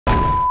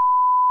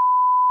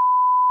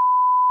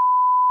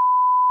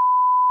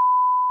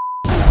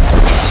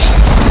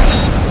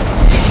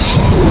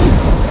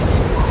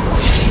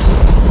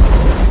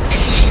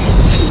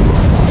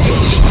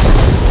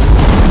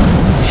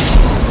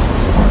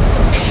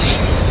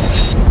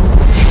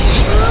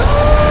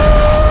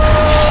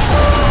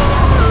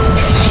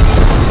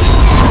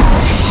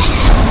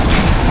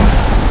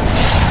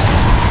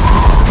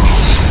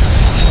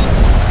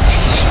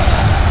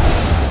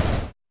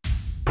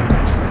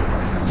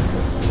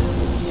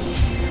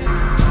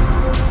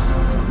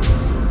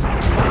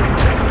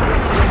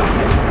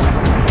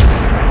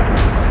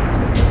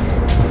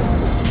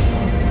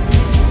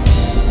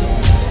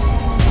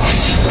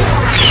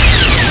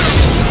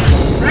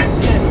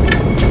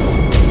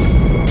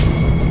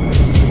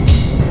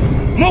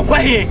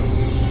Mokwahi.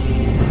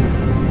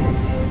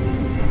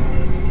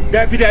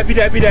 Dabi.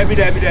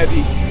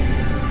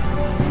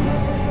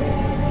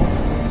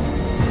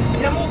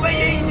 Yamu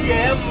baye ye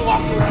mu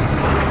afu.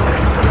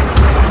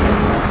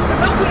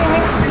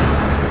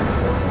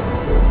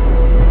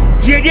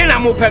 Ye na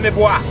mo pe me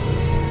boa.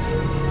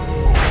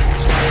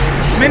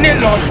 Mene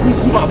Lord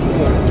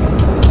Kumawood.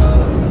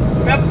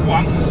 Me boa.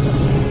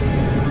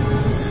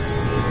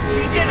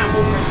 Ye na mo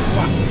pe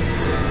boa.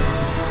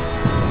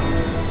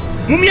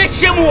 Mumi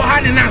ehemu wo ha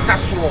ne nansa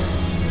so.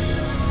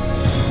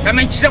 Na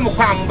me nkyere mo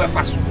kwa mo be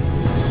fa so.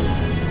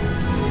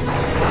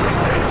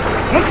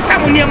 Musisa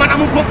mo niema na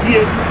mo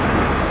kopie.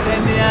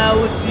 Senia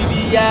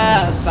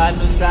utibia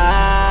fanusa.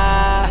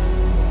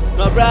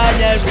 No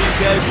branya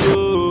riketu.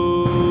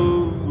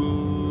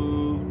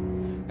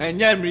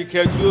 Enya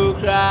riketu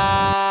kra.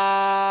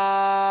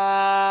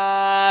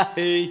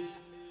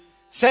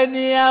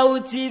 Senia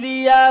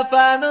utibia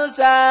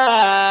fanusa.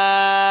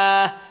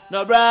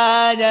 No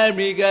branya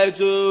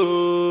riketu.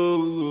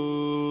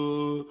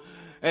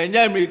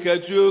 Enya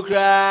riketu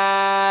kra.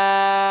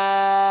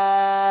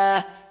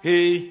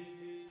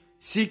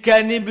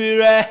 Sikani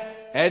bire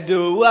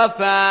edo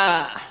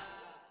wafa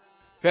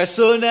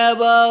persona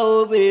ba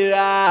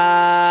obira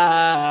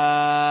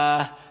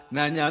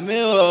na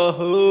nyame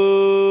oho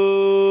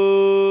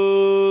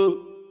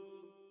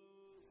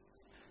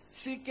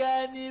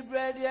Sikani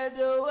bread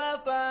edo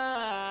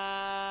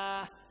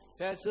wafa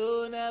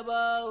persona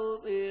ba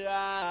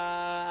obira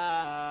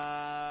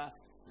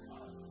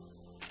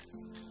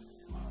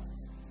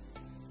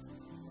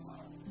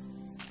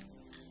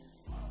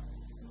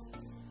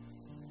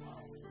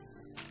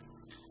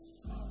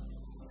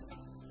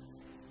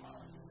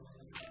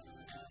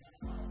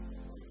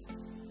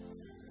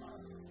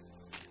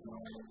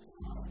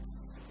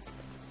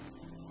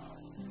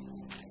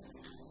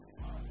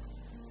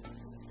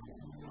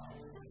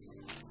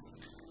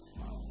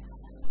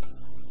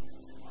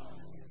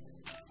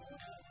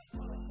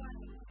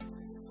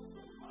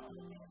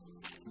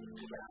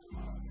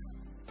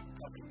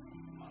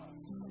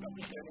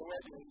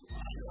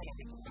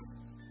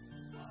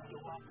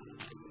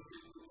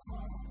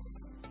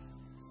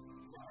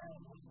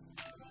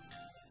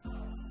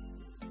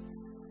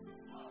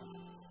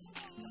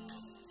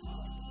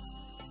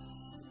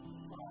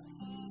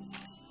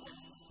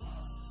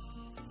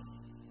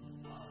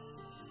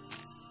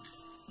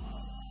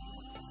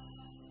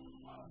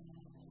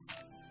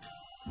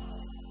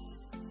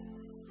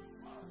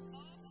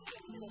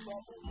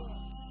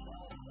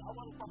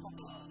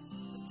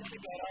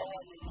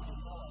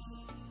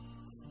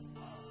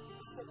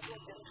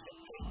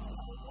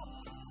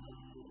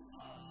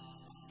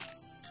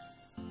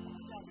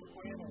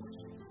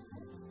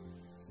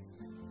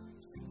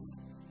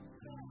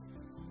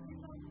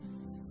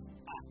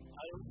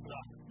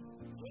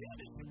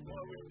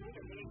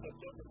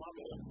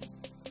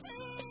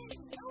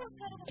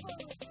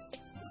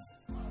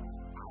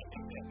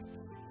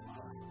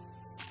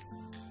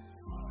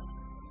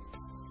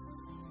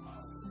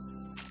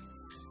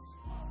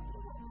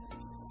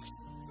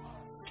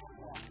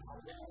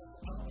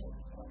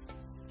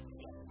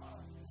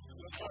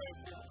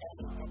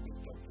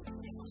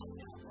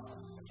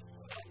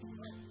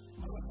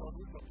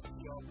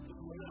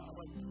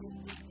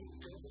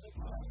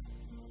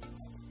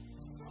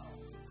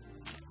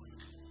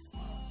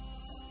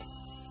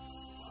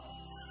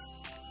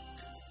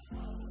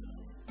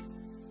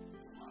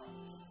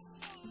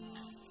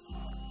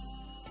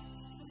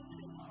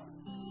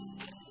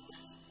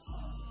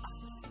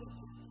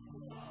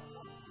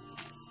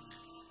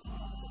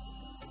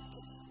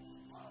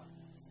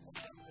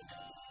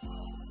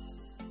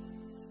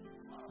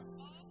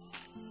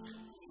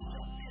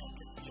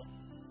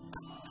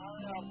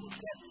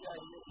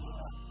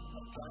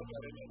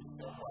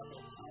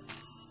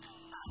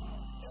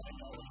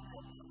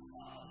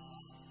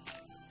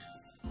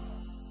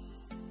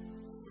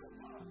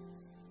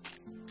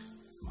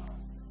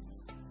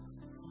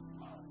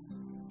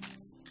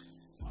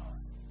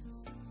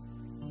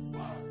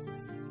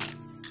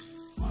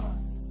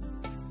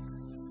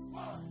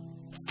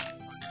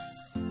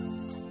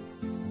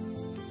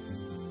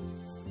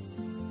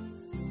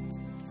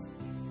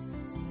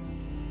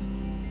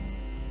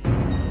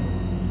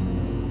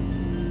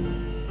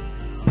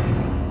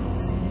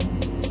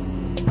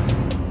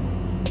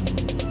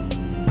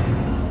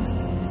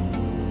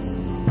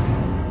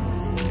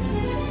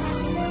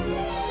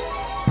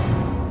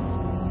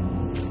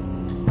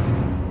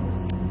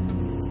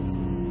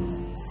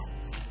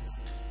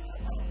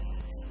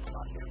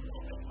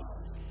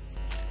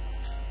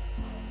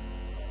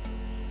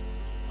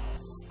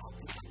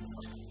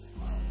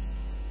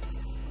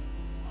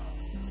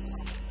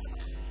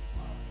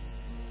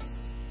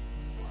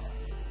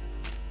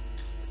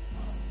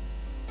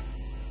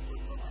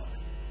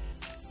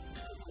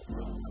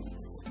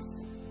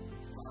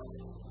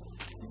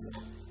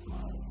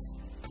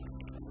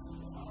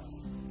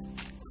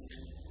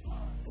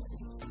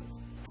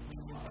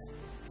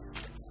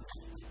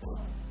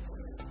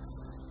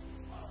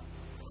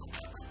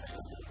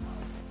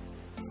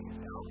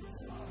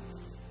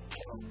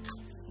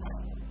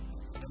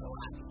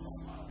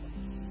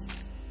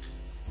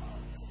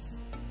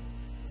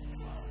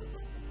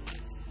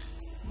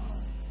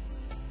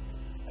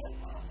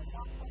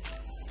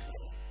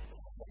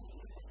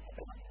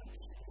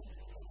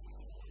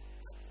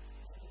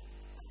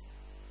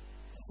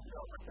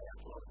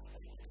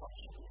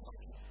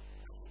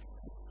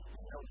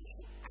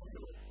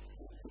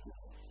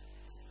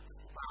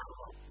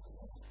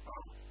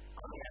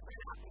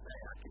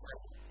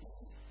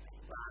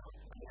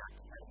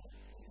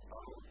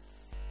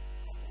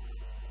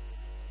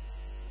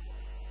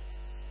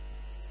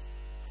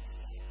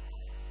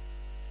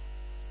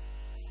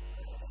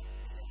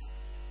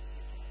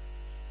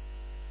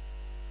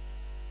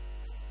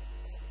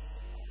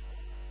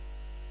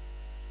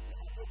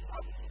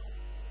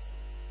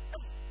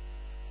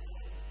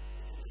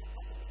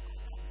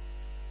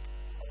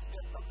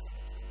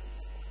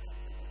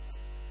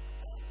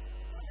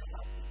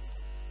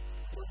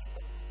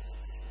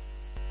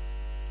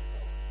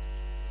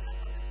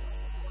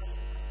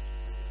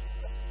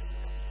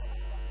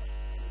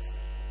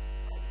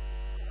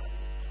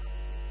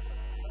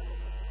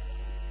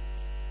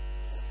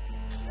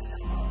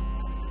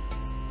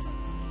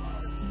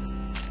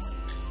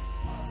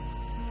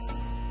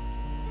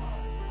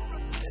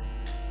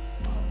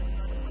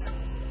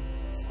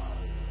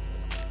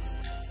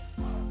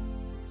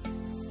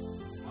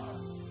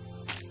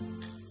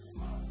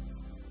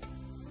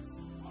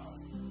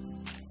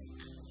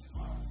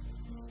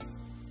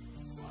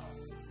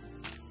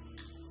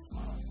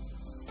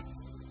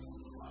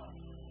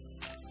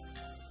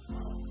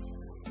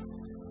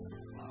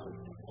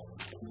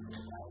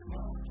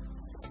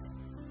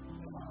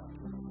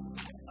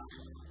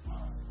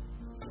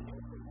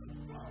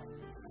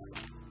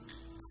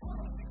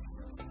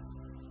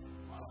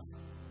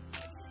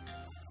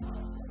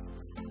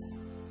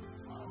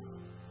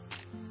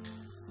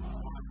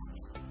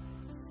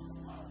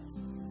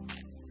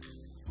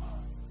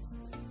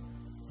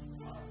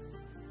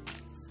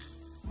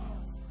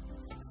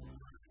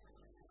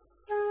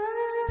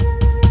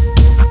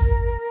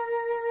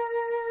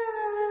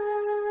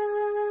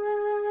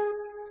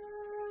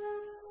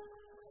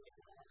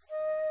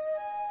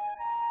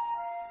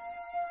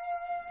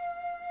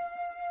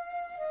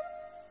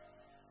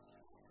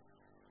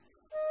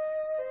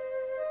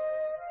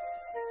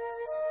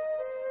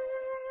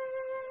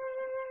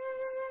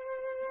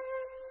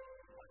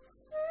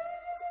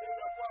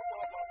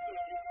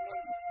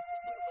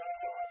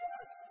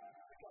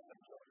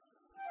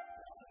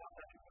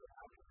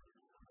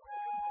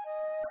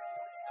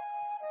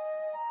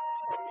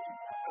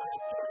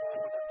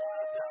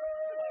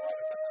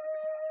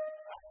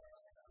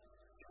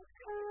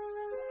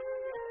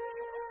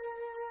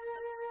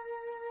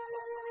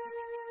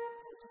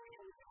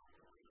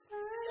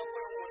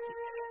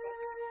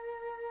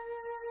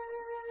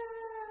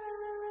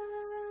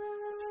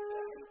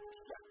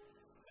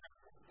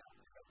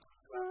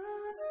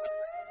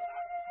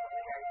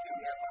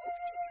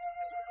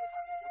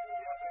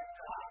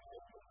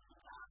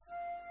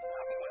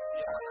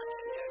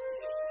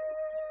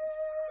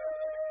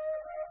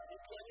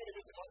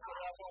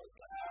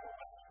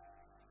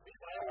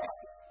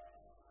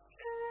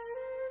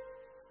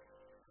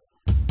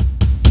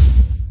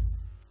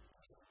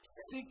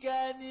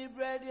Sikani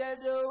bread ya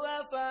do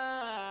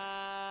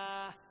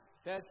wafa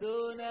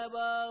Tasuna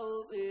ba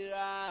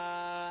upira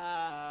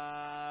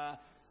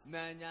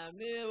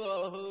Nanyame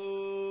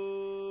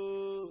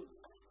wo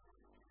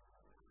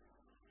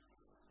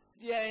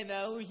Dia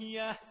na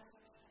uhia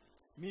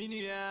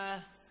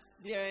Minia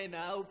Dia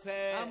na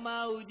upe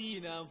Ama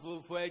udina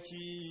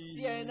mfufuachi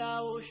Dia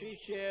na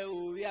ushishe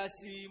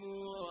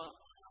uviasimu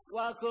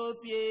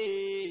Wakopye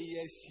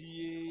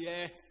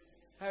yesiye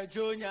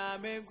Ejonya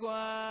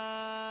mengwa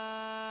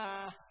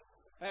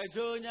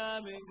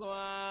Ejonya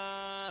mengwa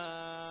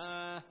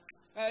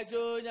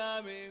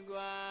Ejonya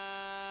mengwa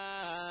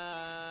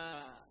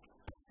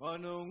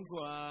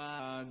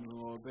Onungwa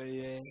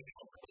nobeye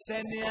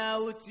Senya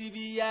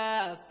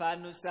utibia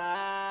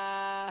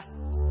fanusa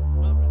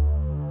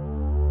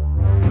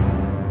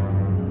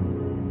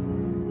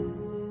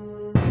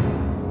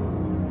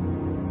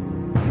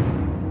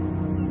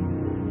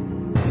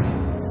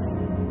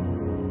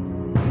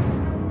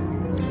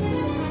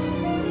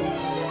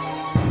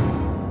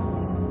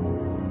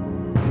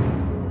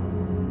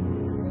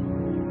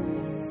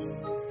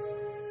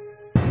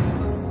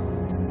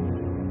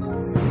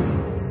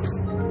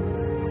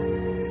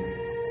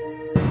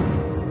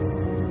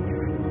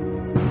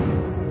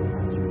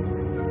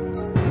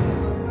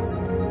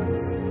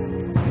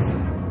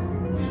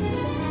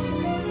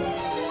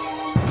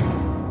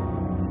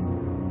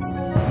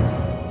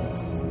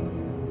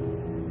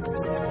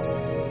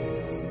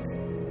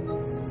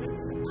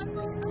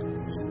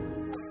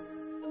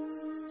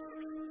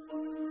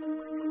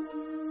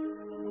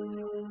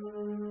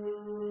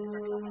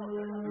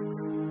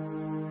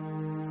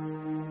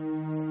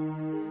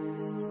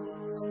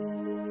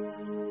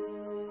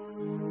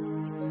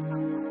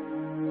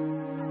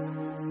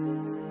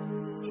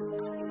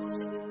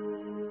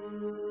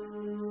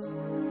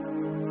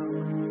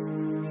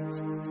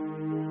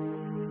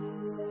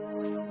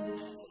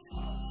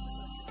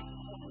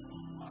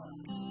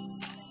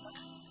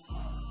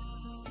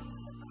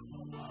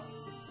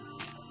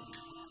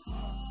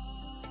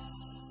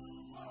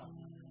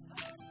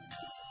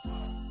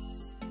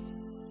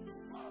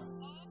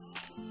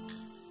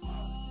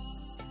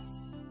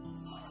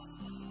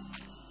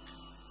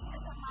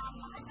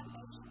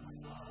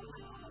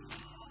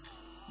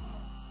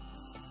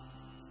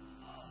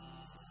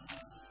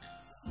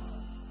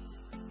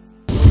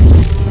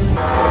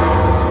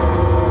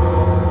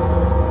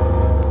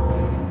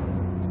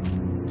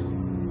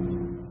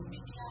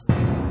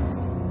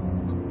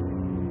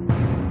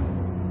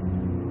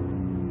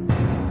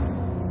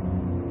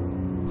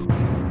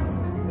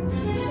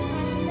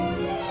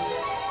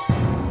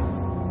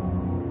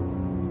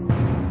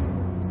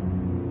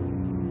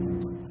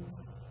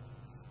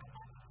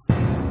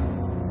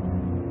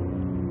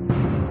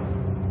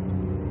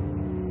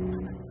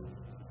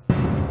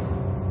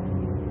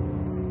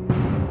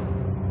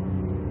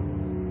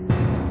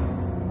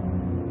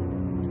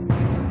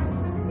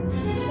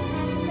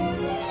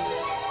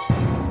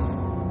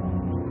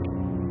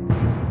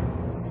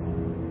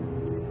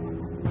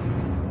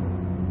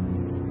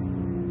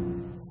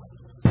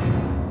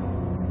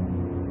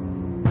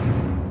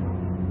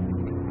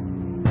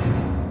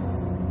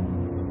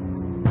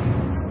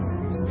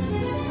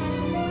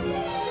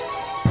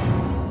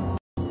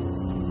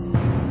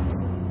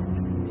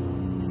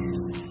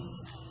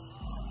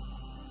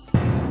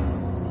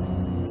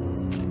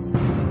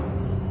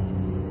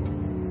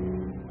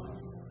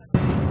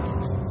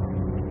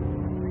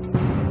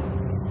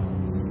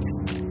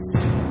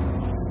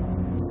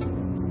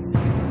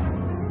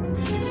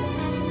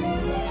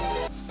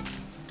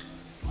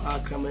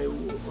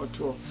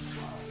Sure.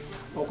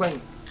 Okay.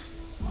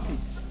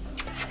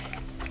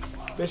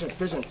 Patient.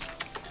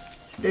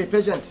 Hey,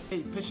 patient.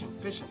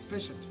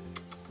 Patient.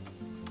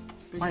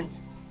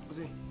 What's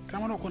it?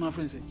 Come on, Okona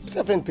friend say. It's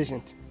a friend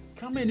patient.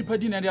 Come any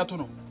padi na dia to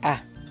no.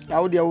 Ah,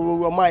 now they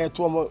were my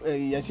to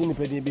yasini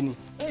pedi bini.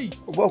 Hey.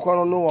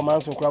 Obo no wo man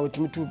so kra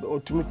otumi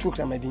tu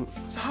kramadin.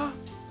 Sa.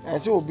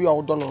 And so obi a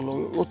wodo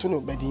no oto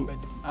no badin.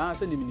 Ah,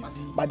 say ni mi.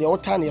 But the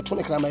old time you to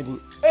no kramadin.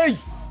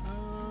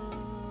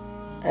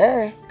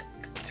 Hey.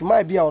 Ti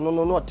mai bia ono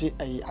no oti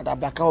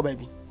adabraka ho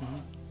baby.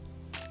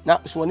 Na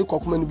so woni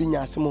kokoma no bi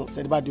nya asemo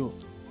said badio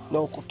na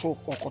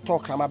okoto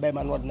krama ba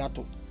ma no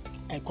ordinato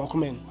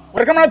kokoma no.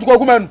 Wore krama to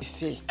kokoma no.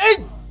 Say.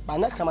 Ba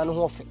na krama no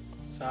ho fe.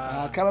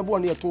 Sa krama bu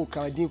ono ye to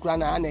kramadin kura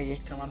na anaye.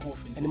 Krama no ho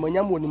fe. Eni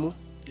monyam woni mu.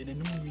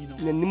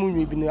 Na nimu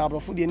nwi bi no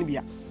abrofo de ni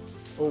bia.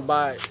 Oh,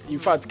 by in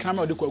fact,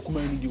 krama de kokoma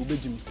no di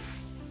obejimi.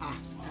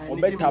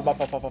 Obeta ba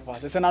papa.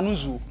 Se na no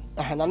zu.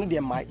 Na no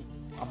de mai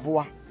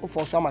aboa. O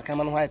fo so ama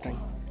krama no ho ayetan.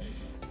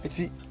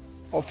 Eti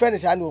offend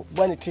say no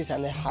when it is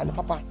and ha no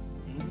papa.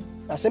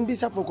 Asem bi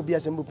safo ko bi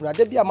asem bu kuna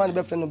de bi ama no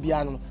be friend no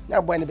bia no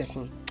na boy ne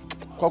besin.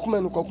 Kokuma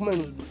no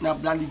na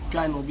blandi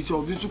dry no bi se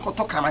obi so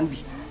koto kraman bi.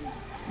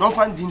 No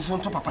fan din so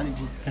to papa ne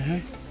din.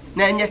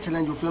 Na enye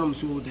challenge of film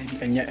so da bi.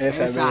 Enye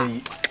esa be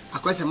yi.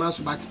 Akwese man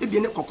so but e bi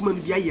ne kokuma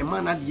no bi aye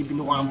man na de bi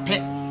no wampe.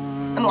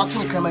 Na wato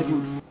ne kraman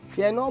din.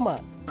 Tie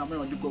normal. Na me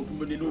on di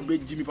kokuma ne no be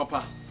jimi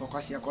papa.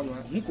 Focus ya kono.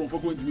 Mu konfo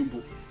ko ndimi mpo.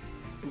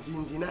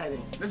 Ndi na ile.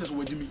 Let's just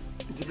wajimi.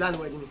 Ndi plan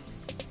wajimi.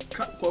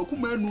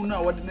 Kokuma nu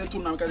na wadi ne to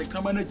na ka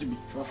krama na jimi.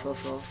 Fro.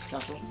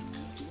 Chaso.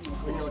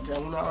 When you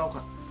tell una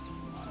roka.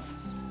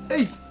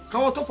 Hey,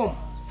 come on to form.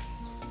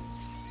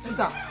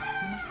 Sister.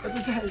 What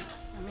is it?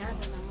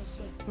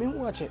 Me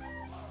watch it.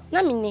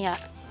 Na me ni ha.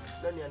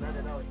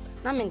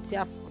 Na me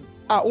ntia.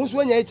 Ah,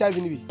 unso anya HIV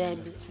ni bi.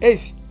 Debi.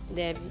 Ace.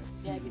 Debi.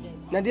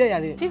 Na dia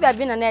yale. Fever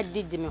bi na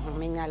didi me ho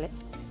menyale.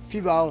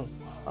 Fever on.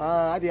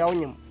 Ah, ade a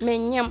onyam.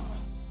 Menyam.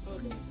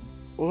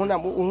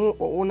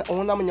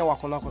 Ohuna menya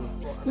wakona kono.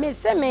 Me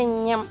se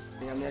menyam.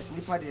 Nyame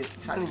asinipa de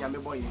sane nyame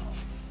boye.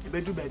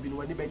 Ebedu ba bi no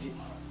wani baji.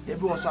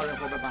 Debi won so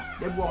areko beba.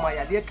 Debi won ma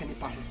yade ka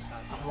nipa ho.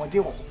 Ahode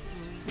wo.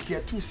 Eti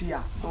atu si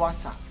ya, no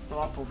wasa, no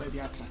wapo ba bi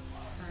atra.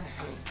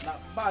 Na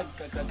bag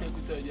kaka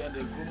kuta dia de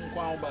krum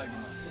kwa bag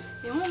na.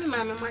 E mu mi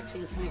ma me ma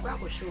chinti kwa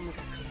ko show mu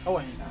kaka. Awo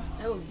hin.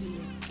 Awo bi.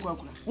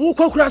 Wo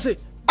kwakura se.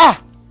 Ah!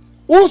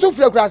 Wo so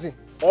fia kura se.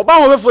 Oba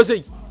ho befo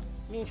se.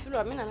 Me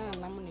firo me na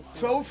mu ne.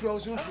 Fro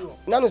so fro.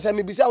 Na no se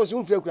me bisa wo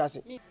so fia kura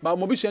se. Ba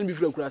mo bi hye bi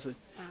fira kura se.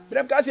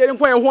 Bere ka se yen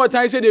kwa ye ho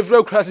tan se de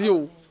fira kura se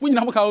o. Wo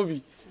nyina mo ka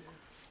obi.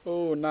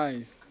 Oh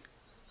nice.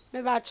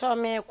 Me ba cho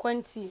me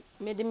kwanti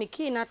me de me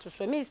key na to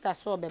so me sister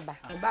so beba.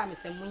 Ba me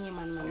se munyi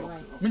man no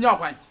right. Munya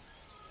kwan.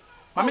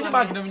 Ma me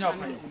bag na munya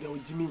kwan.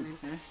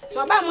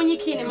 So ba munyi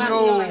key ni man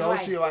no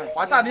right.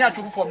 Wata ne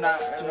atwu form na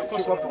ko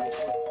form.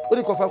 Wo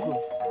di ko fa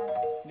kuro.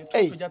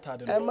 Hey.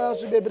 Ma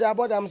so bebre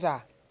abodam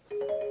sa.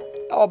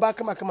 A oba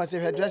kama se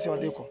hairdress o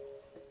de ko.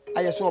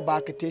 Aye so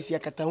oba ketesi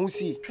akata hu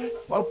si.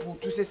 Wa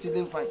putu se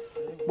ceiling fan.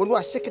 Bonu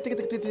a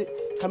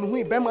shekete kame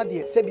hu be ma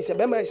de se bi se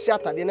be ma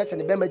shata de na se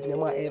ne be ma gina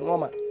ma e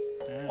normal.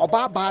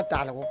 Oba ba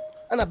dare ho.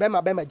 Na be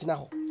ma gina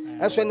ho.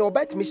 Enso ne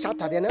oba timi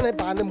shata de na ne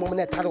ba ne mom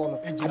na tare ho no.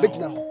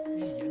 Abegina ho.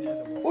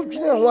 O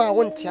gina ho a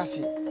won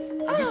tiase.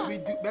 Obi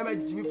timi be ma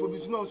jimi fo bi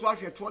so no so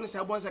ahwe to ne se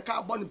bon se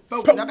ka bon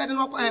pe na be de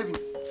no kwa heaven.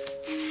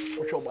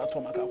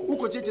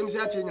 Uko cheche mse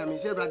ache nyame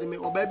se brade me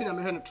oba bi na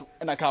me hwe ne to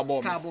na ka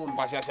bom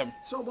kwase asem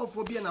so oba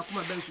fo bi na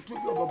kuma ben su to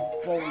bi oba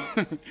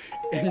bon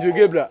enjo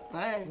gebra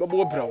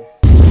babo brawo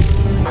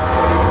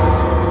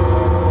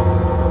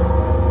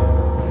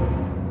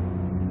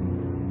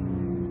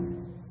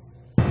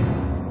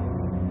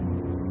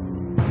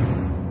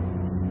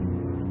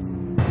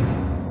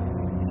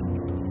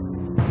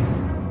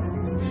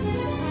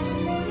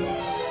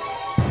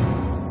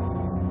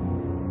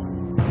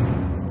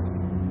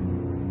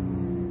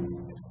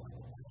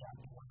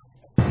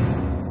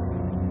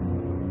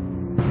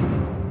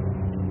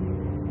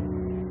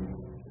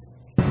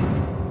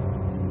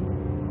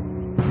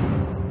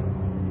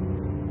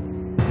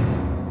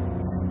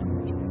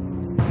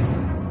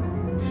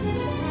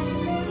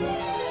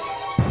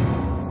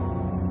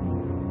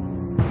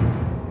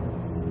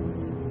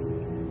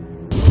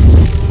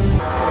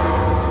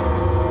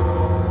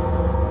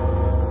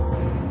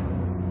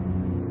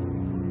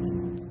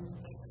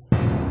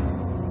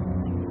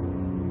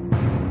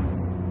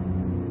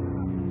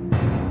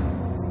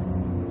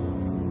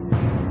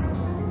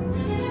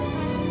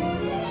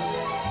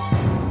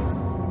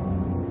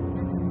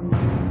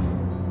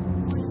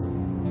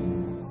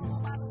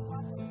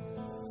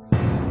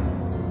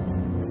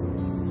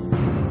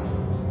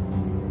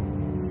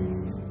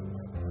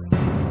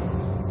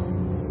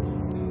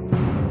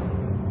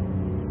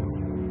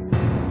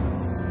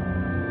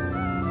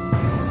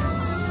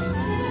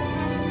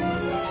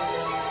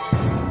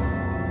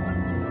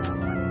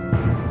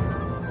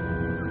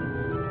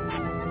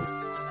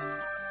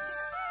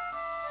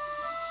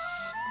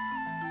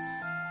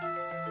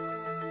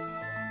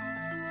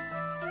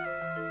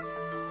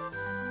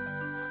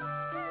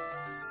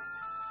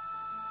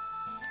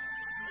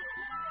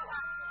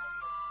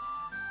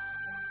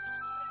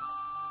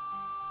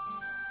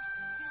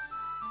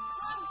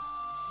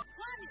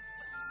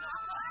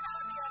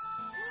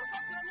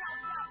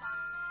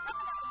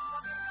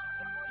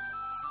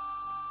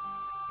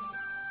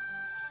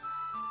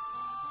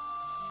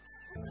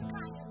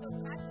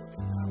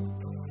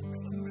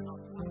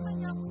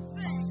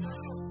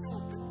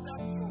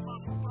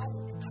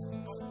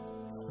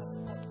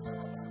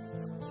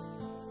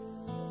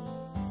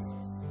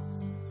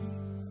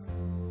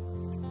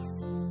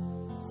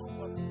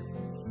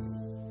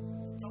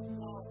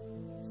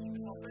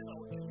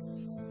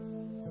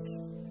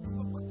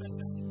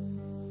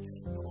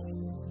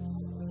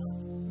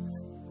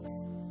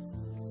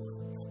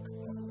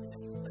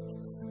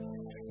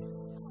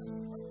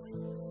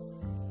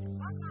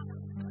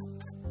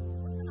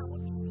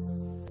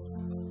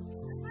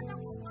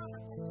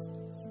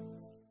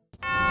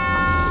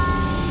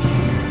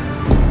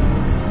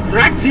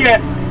Mratie.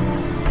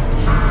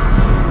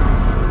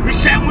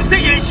 Mishamu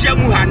say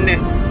yeshamu hanne.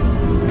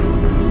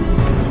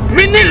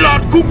 Mini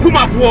Lord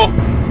Kumawood.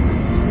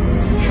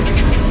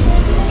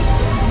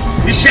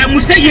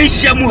 Mishamu say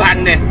yeshamu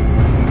hanne.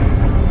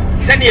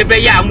 Sani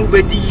ebeya mu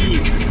bedi.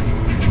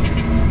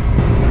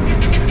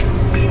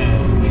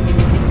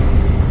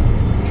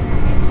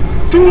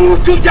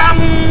 Tu jam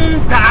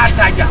ta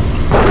jam.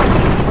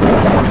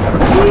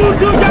 Tu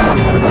jam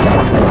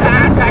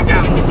ta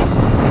jam.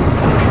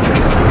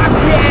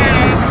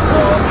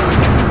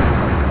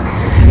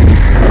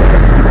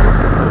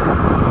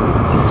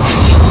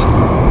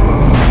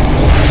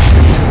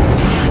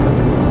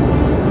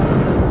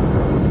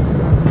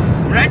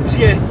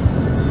 Ratie.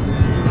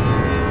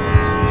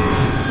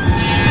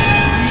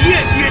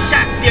 Ye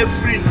chance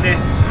free ne.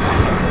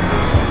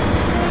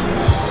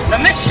 Na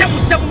me shamu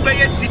sabu be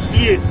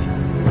sitie.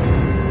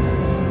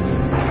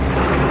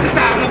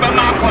 Sa mo ba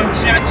ma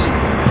konchiachi.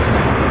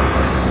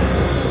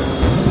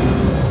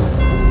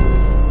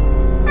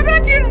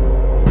 Abatin.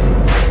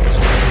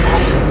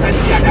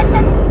 Tadi ada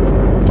kan.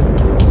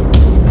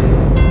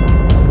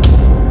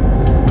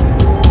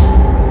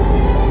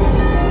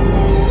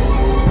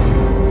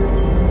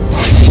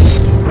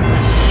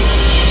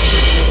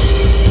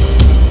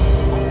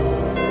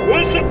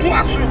 Onso tu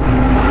asu.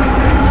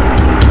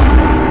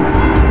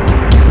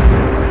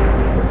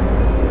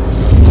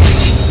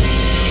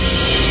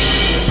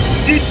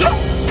 Isso.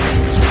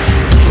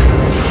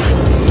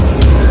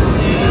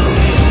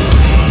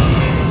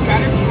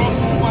 Cara,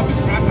 troco uma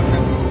bicicleta.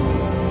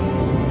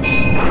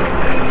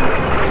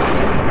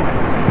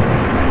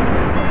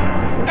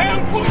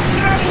 Tempo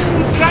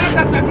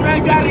trata essa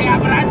grande área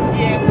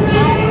branca.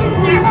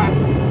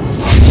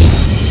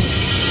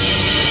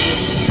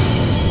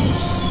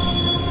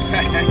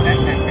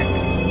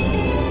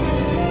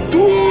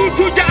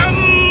 Tu jam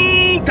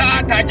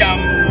ta jam.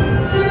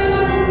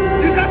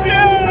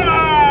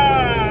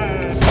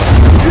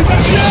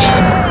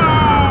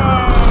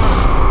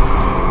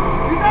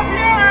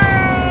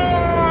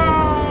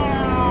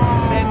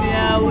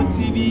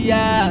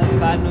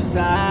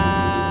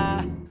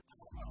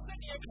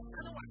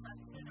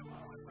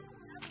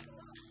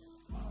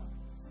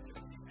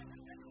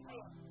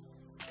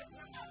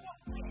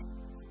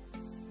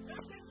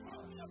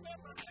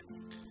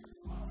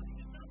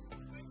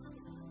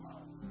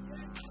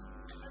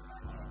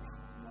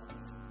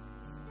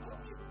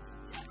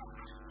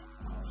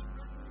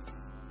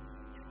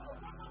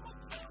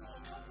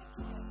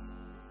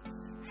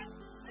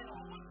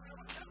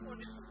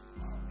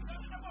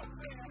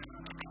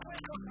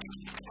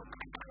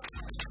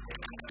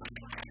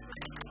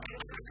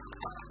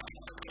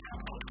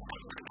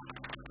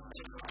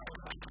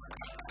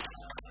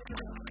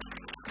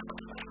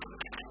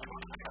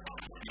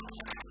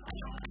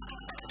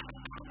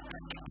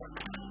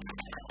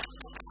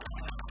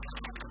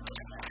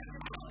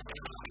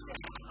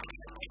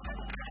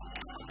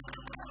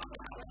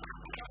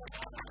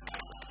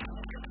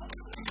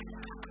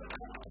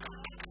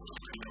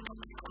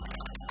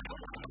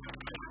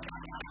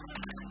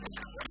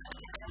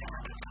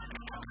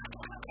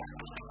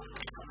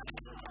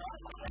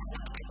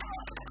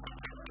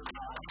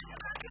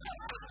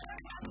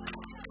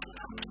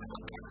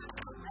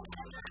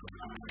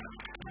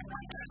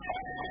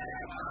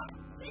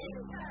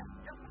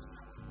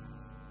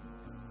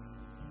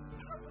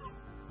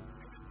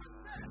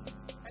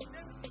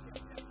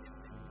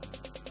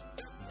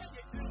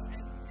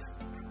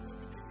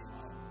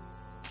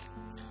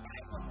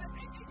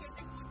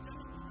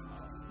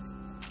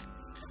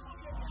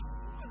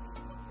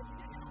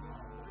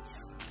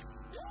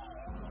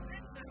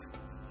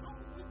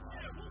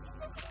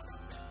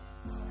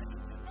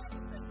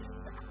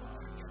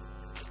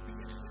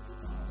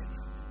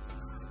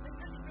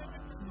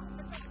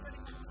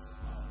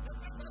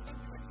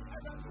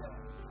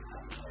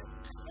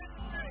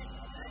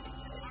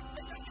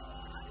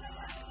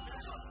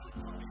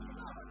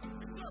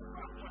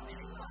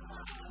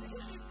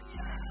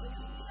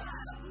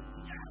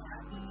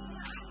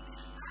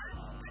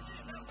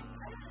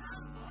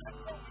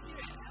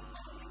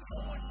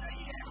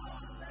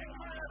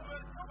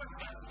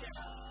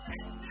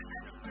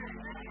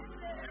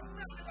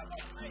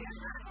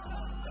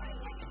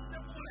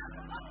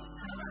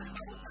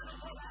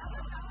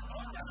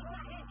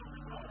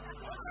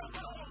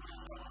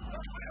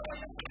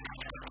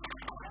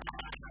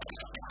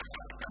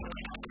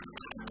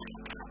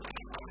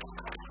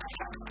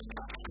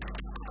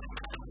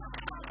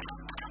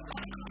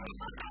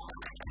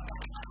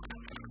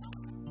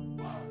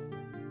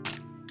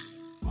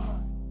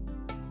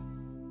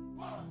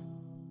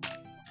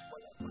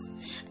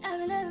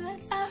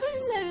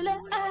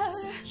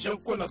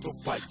 Shankona to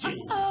paji.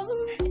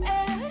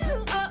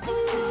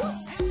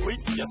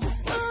 Wait ya to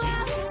paji.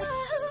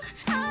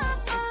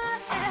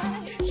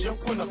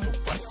 Shankona to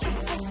paji.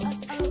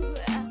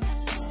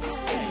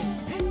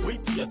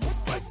 Wait ya to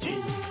paji.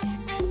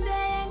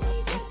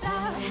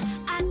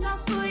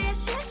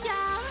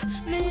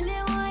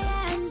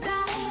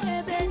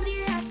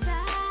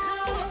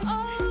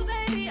 Oh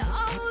baby,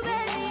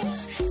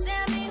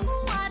 tell me who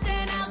I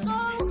then I go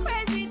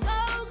crazy,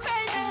 go.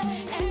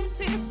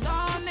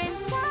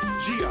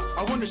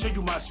 to show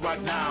you my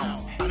swag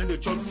now. I know the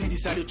chop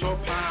CDs, I the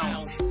chop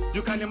pounds.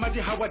 You can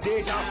imagine how I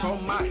day down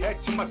from my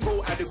head to my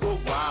toe, I go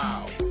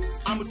wow.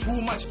 I'm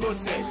too much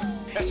toasted.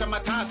 Esha my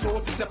time so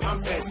up to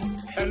pampers.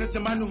 And it's a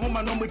man whom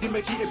I know me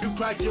dimechi if you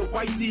cry your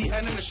whitey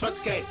and in a short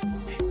skirt.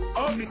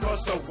 All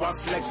because of one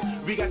flex.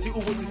 We got see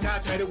who was the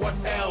touch and what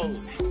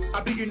else.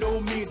 I beg you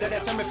know me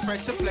that I'm a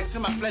fresh flex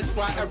in my flex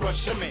why I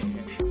rush me.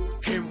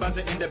 Came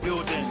buzzing in the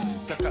building.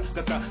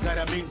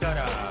 Gotta mean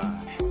dada.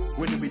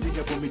 When you dig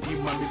up on me,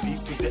 mommy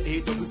beat to the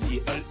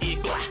AWC and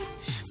Igla.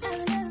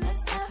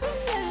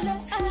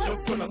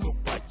 Jump on a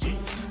tupachi.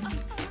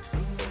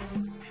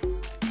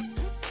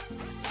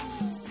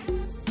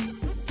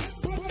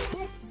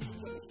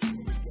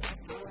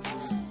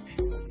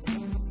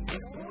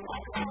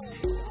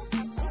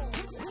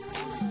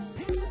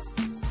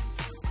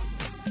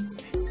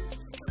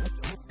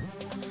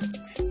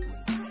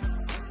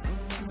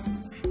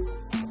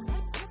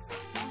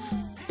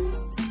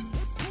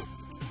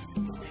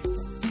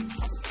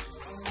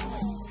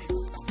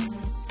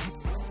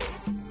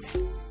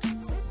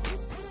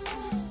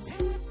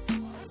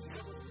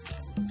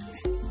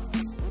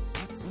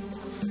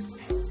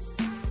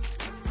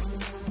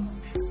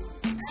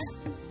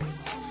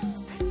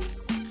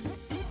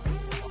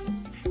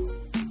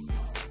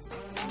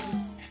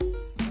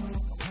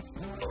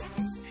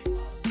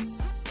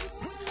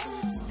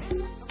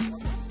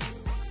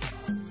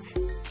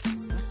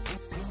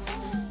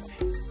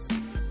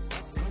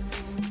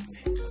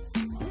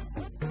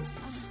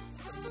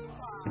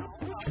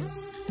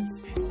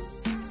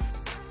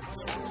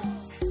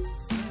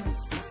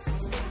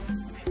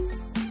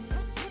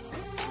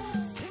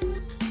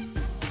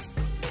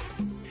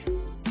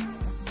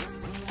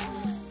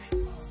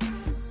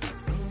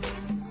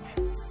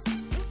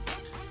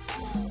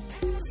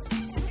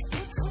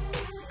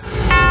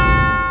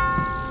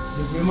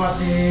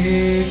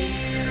 Diplomatic.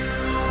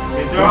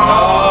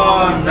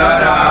 John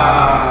Dada.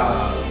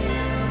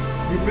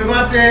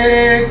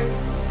 Diplomatic.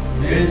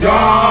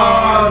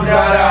 John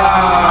Dada.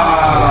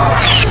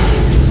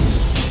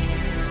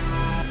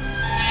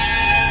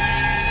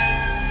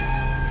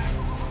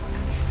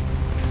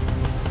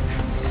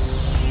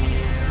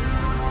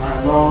 My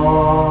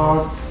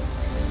Lord.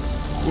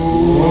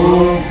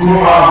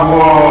 Kumawood.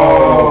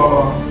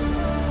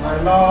 My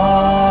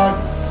Lord.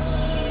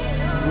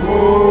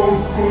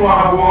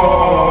 Kumawood.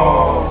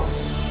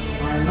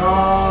 My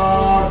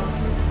Lord.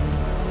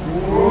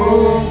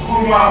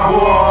 Kumawood.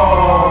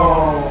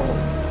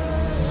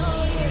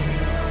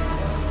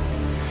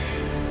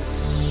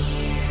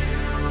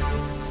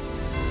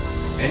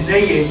 And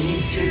they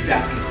need to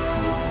that.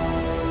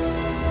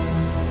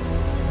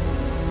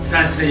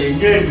 Since they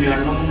knew you are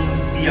not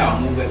the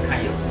movie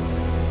kind.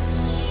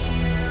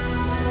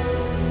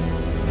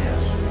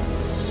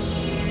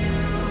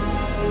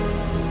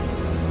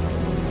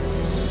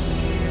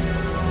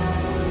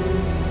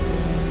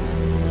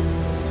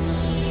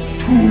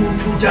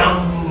 To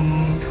jump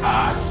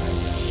card.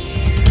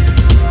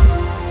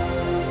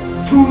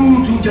 To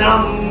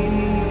jump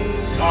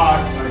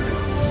card.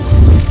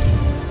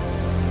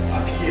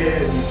 Appear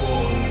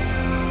before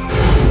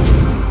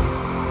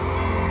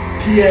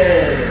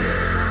Pierre.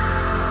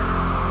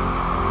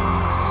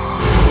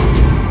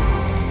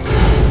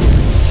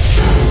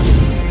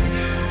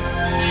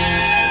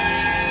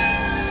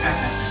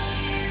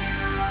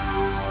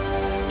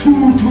 To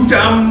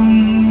jump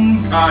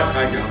card.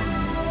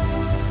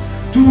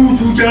 Tu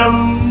jam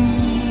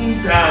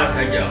ta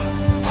jam.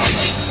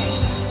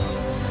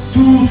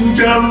 Tu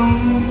jam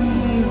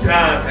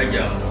ta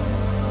jam.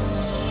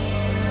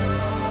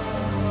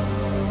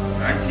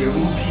 Ati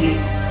rupi.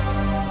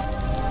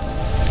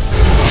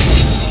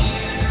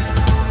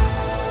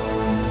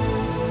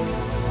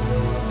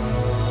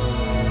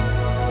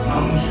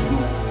 Mamsu.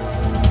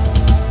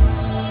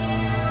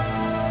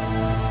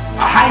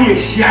 Ahai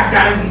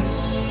siadan.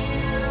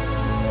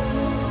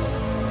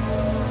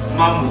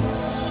 Mamu.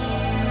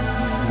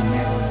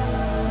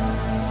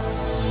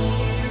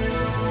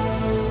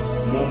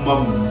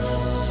 Mamu.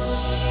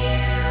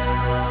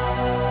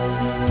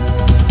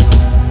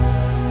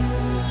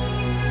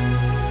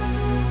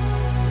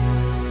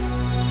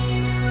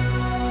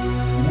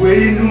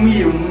 Wenu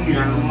ye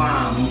munya no ma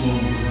mo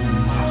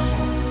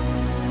maso.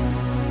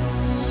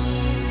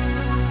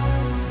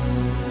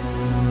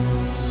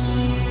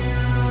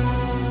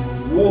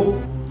 Wo.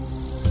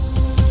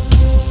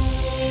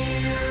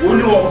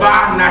 Oni oba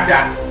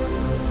nada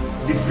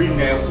the free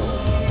network.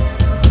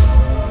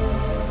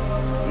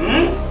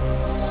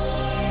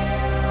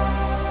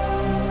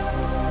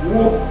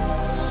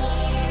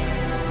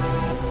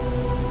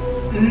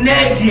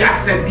 Negi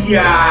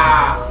asabia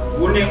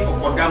wone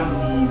kokodam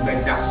ni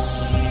beda.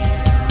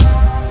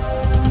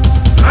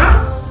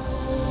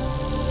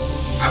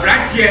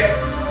 Abratie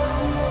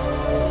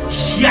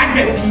shia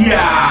de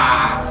bia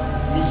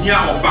ni ya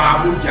oba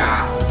moja.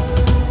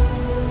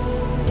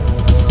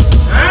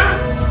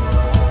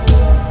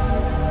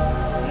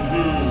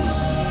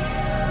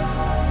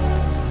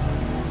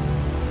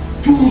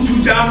 Tu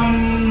jam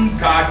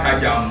ka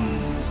jam.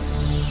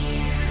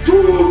 Tu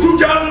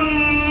jam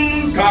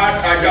ka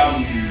jam.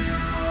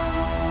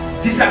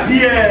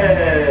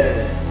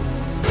 Disappear!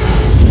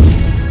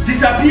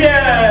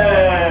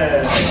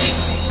 Disappear!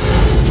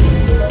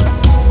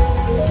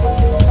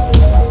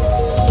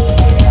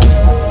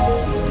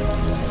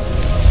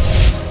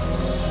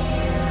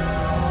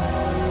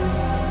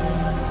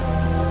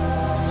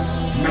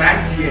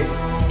 Mrantie.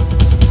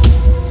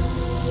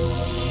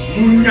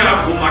 Munya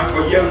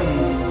komatoyam.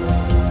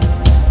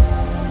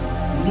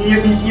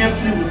 Niye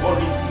film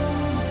body.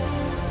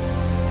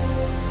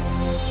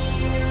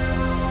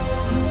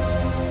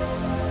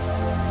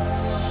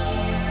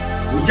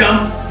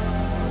 Ujam.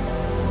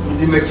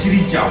 Ndi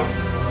machiri jaw.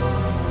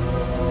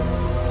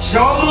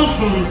 Shawo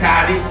sun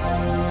tare.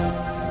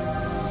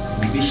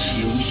 Bi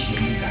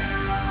shiri da.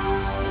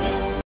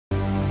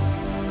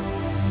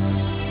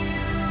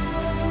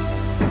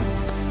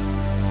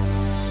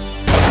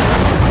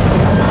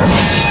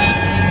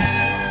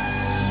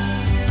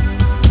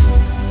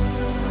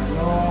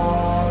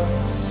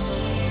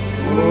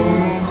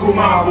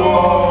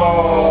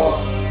 Kumawood.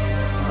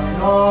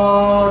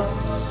 Lord.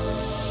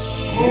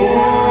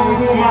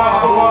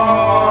 Kumawood.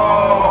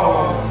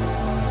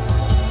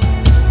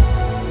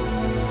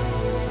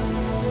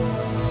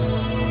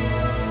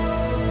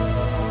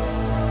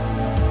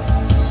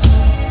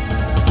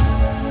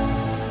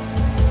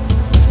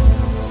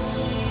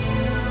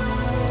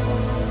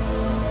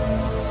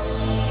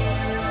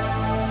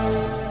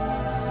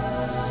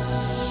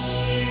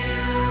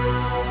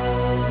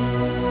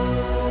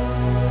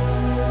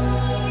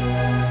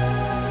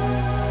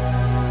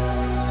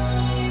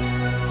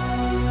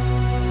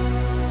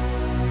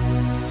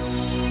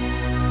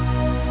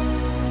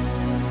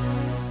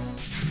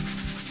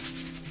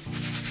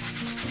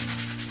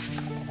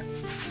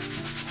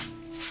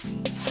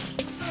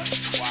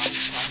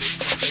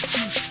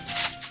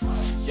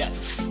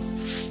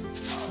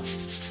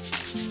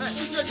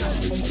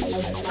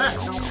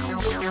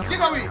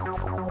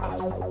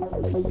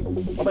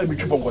 Aba mi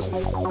twipon kwose.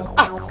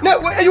 Na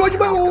you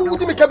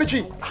would me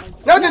cabin.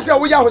 Now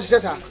that we are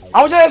says,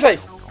 I was just say.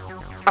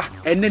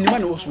 And then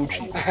man was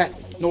twi.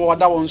 No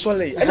wada won so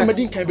lay. And me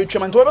din kan be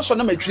twema nto be so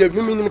na ma twi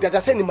me meaning that I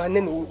send man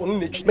no onu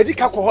na twi.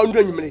 Medical ko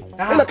 100 nwumre.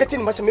 Na ma kache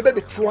ni ma se me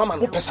be tru ama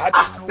no pesa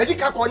ade.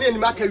 Medical ko na ni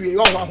ma ka wie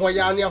yo ho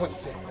ya na ho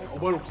sese.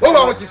 Wo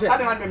wa ho sese.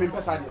 Ade man me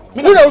pesa ade.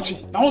 Wo na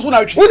uchi. Na ho so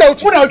na uchi. Wo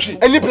na uchi.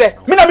 Ani bre.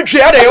 Me na me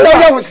twi ade yo. Wo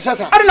ya ho sese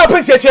sa. Ade na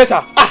pesa e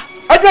sa.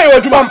 Adwa ye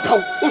wadwuma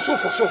mpaw. Wo so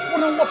for so. Wo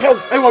na wo pew.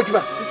 E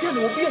wadwuma. Sese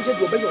na obi aje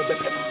do be ye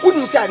obepe. Wo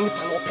nu se ani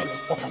pa no pe me.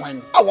 Wo pe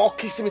wan. A wo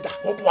kisi mi da.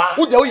 Wo boa.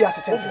 Wo de wo ya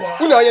se chense.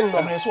 Wo na ye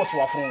no. Na so ofi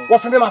wafon. Wo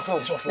fe me ma fon.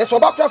 Na so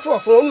ba kra fe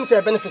wafon, wo nu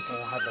se benefit.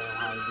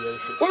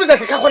 Wo mi se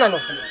keka kona no.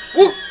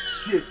 Wo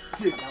tie.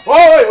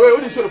 Oi, wo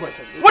di so le kwai.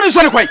 What is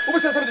so kwai? Wo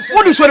se se me di.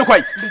 What is so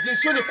kwai? Di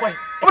so le kwai.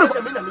 Wo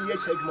se me na me ye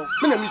se adwuma.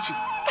 Me na me twi.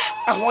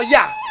 Ahon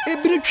ya.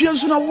 Ebire twi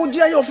nso na wo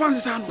dia ye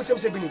offense sa no. Wo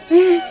se bini.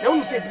 Na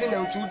wo se bini na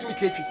ntu wo mi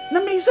ketwi. Na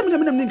me se me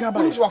na nka ba.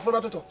 Wo so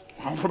wafon toto.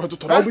 Afro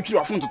toto. Na obi twi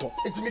wafon toto.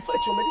 Enti me fa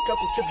twi o medical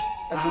ko twa bi.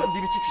 Asa bi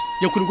bi twi.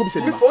 Ye kunu ko bi se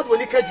Me for do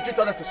ni ka twi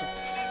toilet so.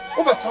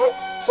 Wo ba to.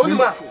 So ni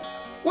ma.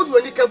 Wo do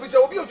ni ka bi se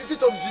obi o twi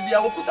toilet so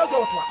bia wo kuta do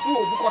to a.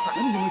 Wo obu kota.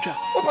 Ni mu twa.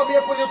 Wo pa me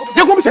ko ni ko bi se.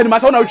 Ye ko bi se ni ma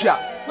sa na utwi a.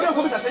 Wo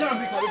ko bi se se nya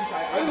bi ko bi se.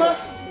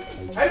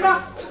 Ayma.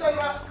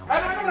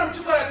 Ayma na mu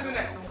twi toilet ni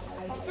ne.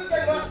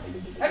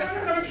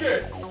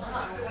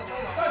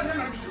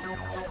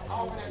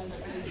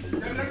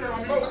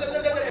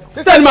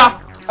 Sister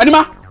Anima,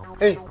 Anima.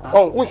 Hey,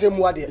 who say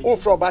mu ade? Who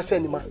from ba say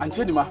Anima?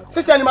 Auntie Anima.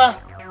 Sister Anima.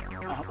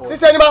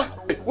 Sister Anima.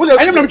 Who na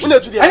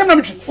uchi dia? Who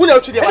na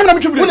uchi dia? Who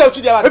na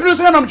uchi dia? Ebi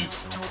so na uchi.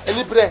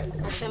 Eni bre.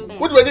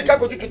 Who do any ka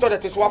ko jutu to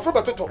that so afro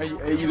ba toto.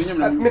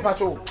 Me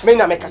pacho, me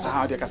na me kasa.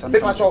 Ah, de kasa. Me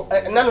pacho,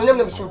 na no nyam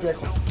na me so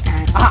dress.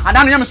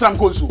 Ana no nyam sram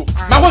ko nsu.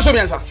 Ma ko so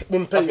biansa. Me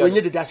mpa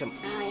onye de dasem.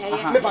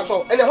 Me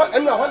pacho, ene ho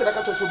na be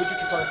ka to so be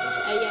jutu to that.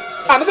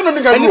 Na se no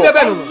ninka Eni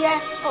bebe no.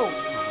 Oh,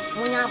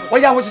 munya bo.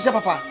 Oya ho sise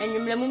papa.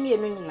 Enwumle mu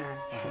mienu nyina.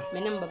 Me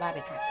ne mbaba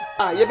be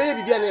kasa. Ye be ye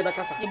bibia na ye be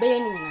kasa. Ye be ye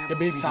nyina. Ye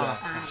be bibia.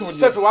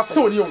 Se fe wa fe. Se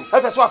oni o.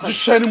 E fe so afa.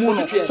 Hwehwe ni mu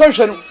no. So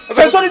hwehwe no.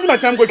 Fe so ni di ma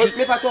cham ko twi.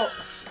 Me pacho.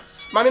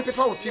 Mami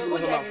pepa o TV no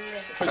ma.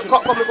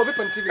 Come me ko be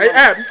pen TV.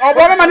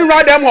 Obo ma ni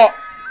ra dem ho.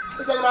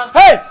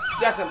 Hey,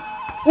 yes em.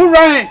 Who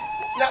running?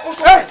 Na o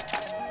so.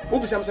 Wo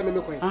bi sam se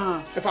me kwan.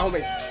 E fa ho me.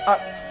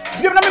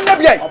 Biem na me na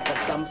bia. Obo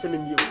sam se me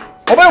mi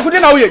o. Obo ko di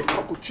na wo ye.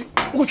 Ko twi.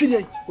 Wo twi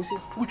dey. Wo se.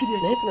 Wo twi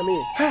dey. Na e fa na me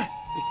ye. Hey.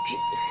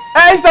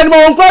 Sister Anima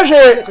won kwa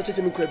hwe. Ko twi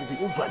se me kura bibi.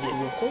 Wo bua de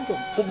wo condom.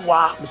 Wo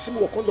bua. Me se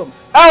wo condom.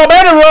 Obo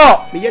ye no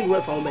ro. Me ye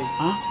no fa ho me.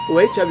 Wo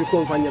HIV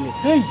ko mfa nya me.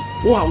 Hey.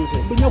 Wo ha ho se.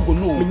 Benya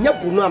gono. Me nya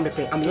gono am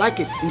pepe. I'm like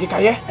it.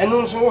 Ngikaye.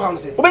 Eno nso wo ha ho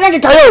se. Wo benya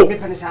ngikaye o. Me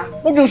pani sa.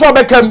 Wo dun so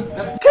obekam.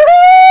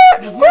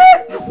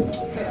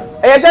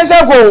 Sense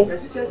ko.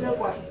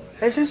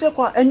 Sense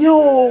ko. Enye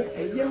o.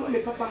 Eye ma me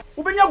papa.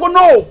 Wo benya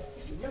gono.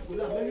 Nya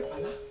gono am me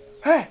pala.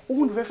 Hey,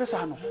 wo nu fe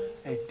sa no.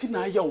 Ti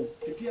na ya o.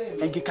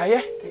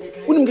 Ngikaye.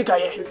 Wo nu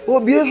ngikaye. O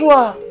bie so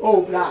a.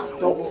 Oh, bra.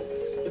 Dogo.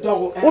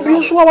 O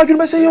bie so a wadwun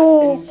be se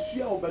yo.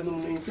 Nsu a obanu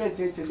me friend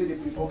che se de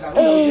before ka.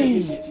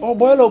 O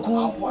boy lo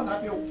ku.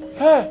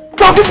 Hey,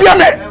 Talk to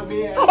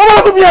me. o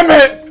ba ku bia me.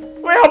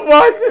 We are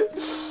what?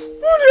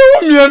 Wo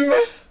ni o mi me.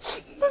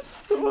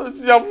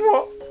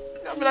 Siapo.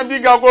 Amina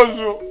diga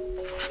konsu.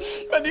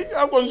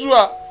 Medica konsu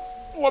a.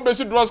 Wo be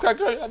si drugs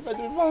kakra ya be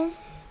advance.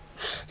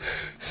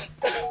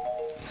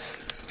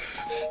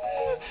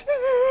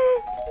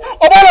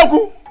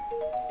 Obalaku.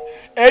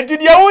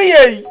 Ejidi ya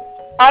uye.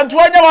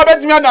 Antoanya ma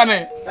betimi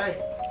adane.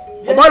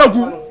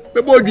 Obalaku.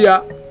 Bebo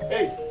dua.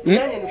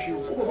 Nyanya no hwe.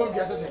 Wo bom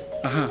dua sese.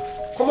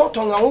 Komo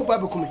tonga wo ba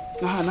be kumi.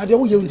 Na de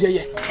wo ye ndie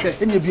ye.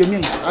 Enya bia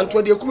mi.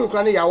 Anto de kumi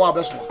kura ne ya wo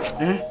abeso.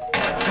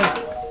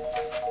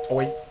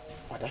 Oi.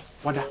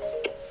 Wada.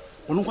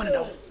 Onu kwa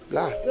da.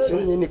 La, se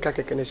ni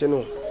kaka ne se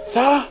no.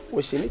 Sa,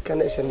 wo se ni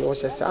kana se no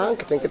se sa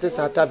nketenkete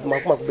sa tab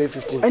makoma ko be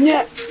 15.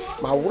 Enye.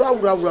 Ma wura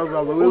we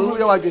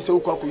ya wadwe se wo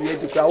kwa ko ye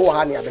di kura wo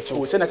ha ne abeche.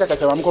 O se na kaka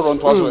ma ko ron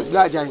to aso.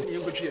 La jan.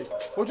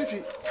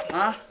 Otutwi.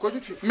 Ha? Ko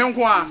tutwi. Me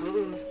nko a.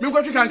 Me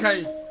nko twi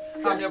kankan.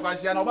 Ha me kwa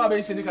sia na oba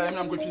be se ni kara me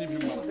na ko twi ni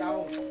bi mu.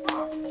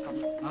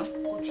 Ha?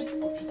 Ko twi.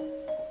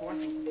 Ko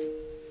wase ko twi.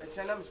 E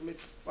chana me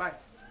smith. Why?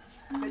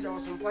 Say you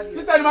was somebody.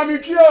 Sister ni ma mi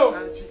twi o.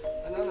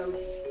 Anana.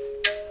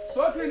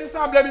 So kiri ni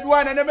sa bla bi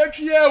wa na me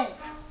twi o.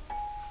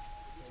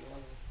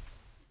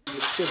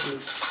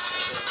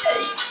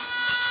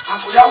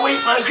 Akoda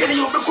wait man hwene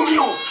yo bekumi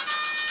yo.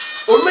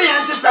 O me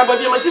ya nte sa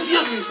body ma te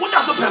fie bi. Wo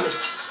da so peme.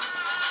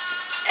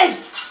 Hey.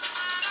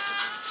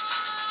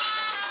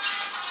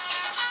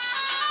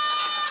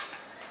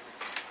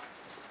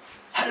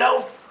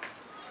 Hello.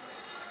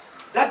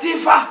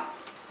 Latifa.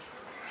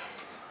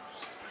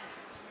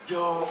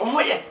 Yo,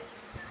 omoye.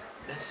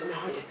 Let's me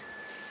hoye.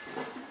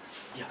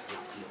 Yeah.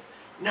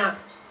 Na,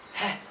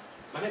 he,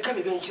 mama ka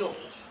be benchiro.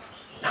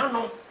 Na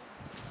no.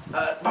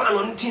 Bana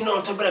no nti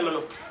no to breme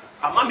no.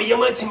 Ama me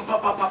yam atim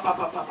papa.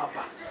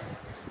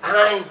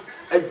 Ai,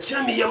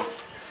 ajira me yam.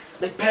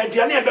 Me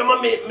peduane e be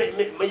ma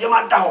me yam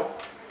ada ho.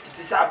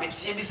 Titi sa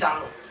betie bi sa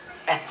no.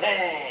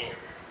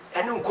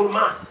 Enu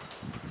nkuruma.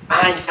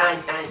 Ai.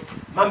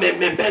 Ma me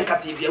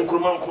benkati bi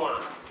nkuruma nko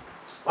a.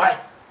 Why?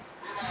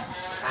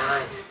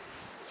 Ai.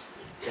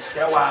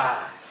 Esrewa.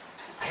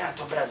 Aya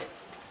to breme.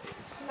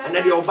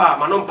 Ana de oba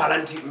ma no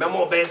palanti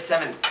memo be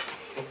 7.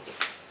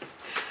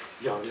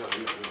 Yo.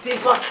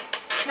 Tifa.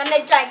 Na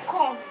me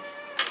jaikon.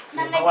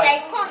 Na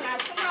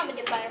asema me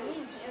de ba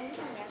mi.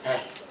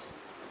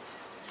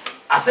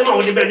 Asema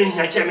wo de ba ni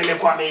hia che me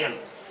kwa me yen.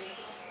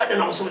 Ade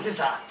na so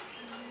tisa.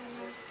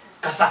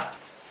 Kasa.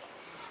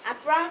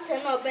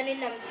 Abrante na obeni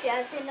na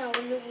mfiase na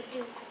wonu wudi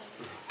nko.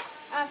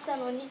 Asa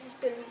no ni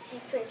sister Lucy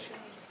fetch.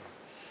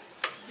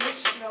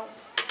 Misro.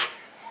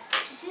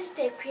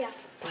 Sister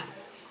Kriafu.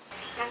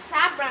 Na sa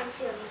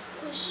Abrante no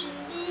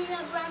kushini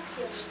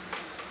Abrante.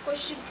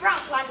 Koshi brown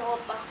one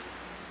oba.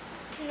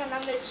 Tina na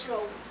mesro.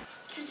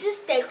 To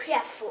sister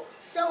Kriafu.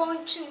 So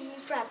on tune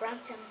for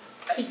Abrante.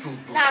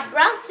 Na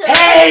Abrante.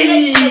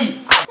 Hey!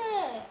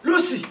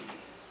 Lucy.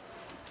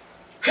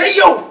 Hey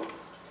yo.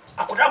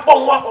 Akoda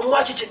bonwa onwa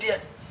achichide.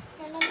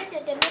 Na me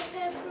de me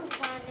pay fruit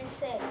one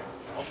say.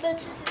 Obe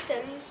to sister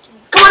Lucy.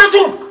 Come on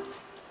to.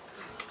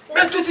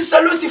 Me to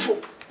sister Lucy fo.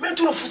 Me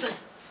to no fusen.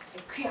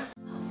 Ekua.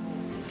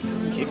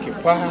 Kiki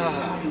pa.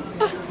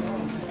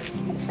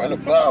 Fala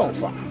pra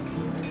fa.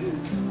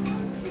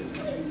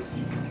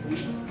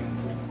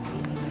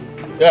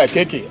 Yeah,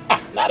 Kiki.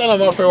 Nada na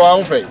no fe wa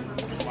un fe.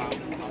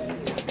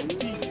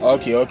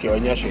 Okay,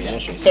 onya shwe.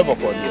 Sebo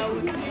ko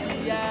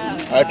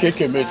dia.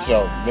 Kiki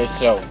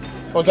mesraw.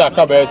 Also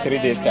aka be 3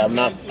 days time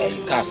na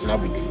cast na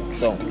bitu.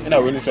 So, ina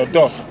we ni so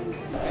dos.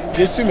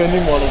 This many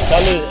more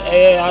tell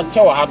I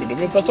tell how to do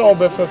me person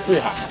obe for free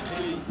ha.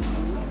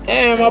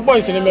 My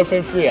boys in me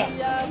for free ha.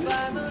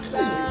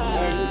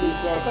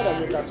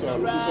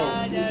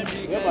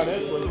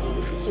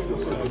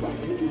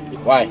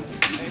 Why?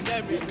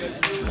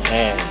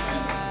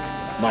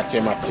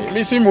 Mate.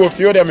 Me see mo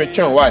fio dem me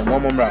twen why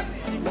momomra.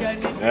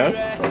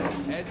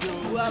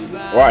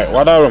 Why?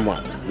 What are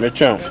man? Me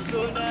twen.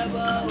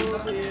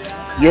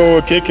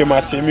 Yo keke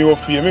mate me o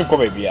fio me ko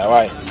baby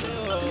why?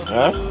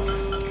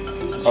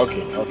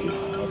 Okay.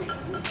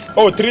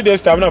 Oh, 3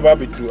 days time now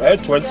baby true.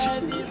 20.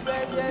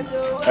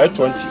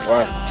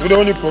 Why? To the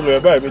only problem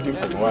about me doing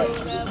why?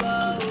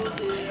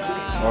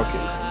 Okay.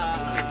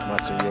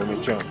 Mate you me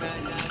twen.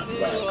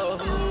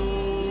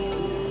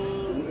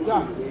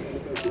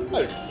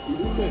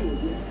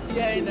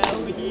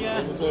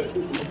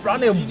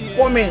 Brand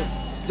bombing.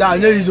 Ja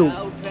nyezo.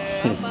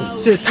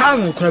 Say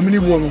 1000 kura mini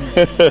bomo.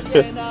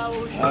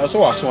 So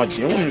Asante,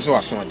 you so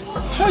Asante.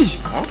 Hey.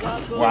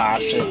 Wa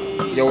she.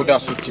 Je oda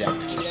sutia.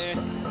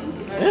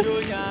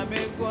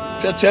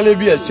 Tell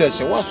be a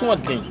session. What's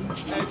one thing?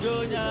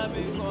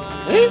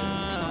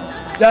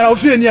 Ya na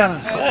ofie ni ana.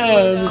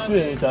 Me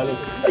feel Charlie.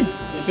 Hey,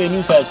 say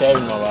new side tell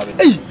me about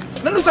it. Hey,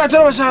 nanu sa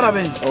tell we shara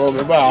ben. Oh,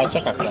 me ba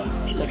chakakra.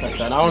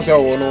 Na on say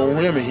wo no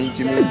hu me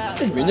hinti me.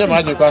 Me nya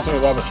ma je kwa so me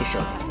ba be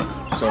hwehwe.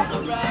 So,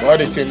 all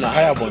the same na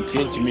higher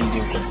bonti ntimi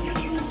ndinko.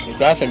 Me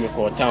gba say me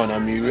ko town na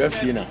me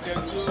refie na.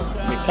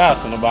 Me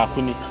cars no ba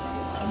kuni.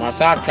 Ma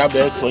sa ka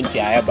be 20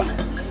 ayaba.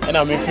 And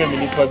I'm in film in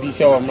the be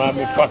so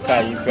me fuck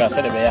if you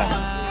said be ya.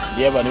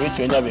 The eba no we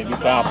chonya be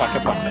pa pack.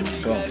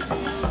 So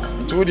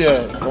told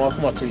you,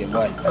 come up to your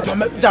boy.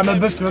 Damn,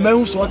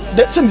 who sort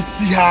that's a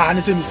missy, and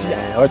it's a missy.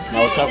 Now,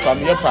 talk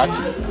about your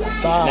party.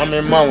 I'm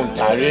a mount,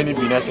 I really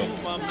be nothing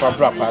for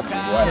bra party.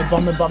 Why,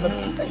 Bummer.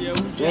 told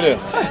you,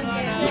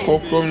 the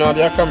coke room now,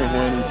 they are coming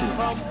home into.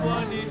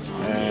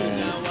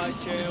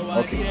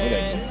 Okay, good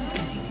idea.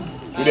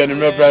 Today, the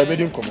milk bride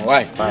didn't come.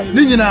 Why?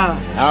 Nina.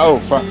 Oh,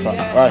 fuck.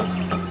 Why?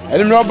 I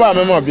didn't know about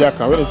my mom. Be a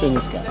can. What is in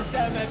this guy?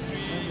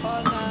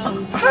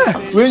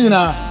 When you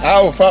know.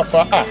 Oh, far.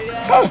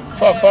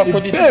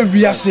 What did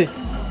we are say?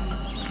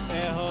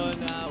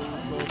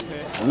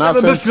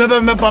 Nothing.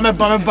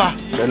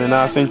 Then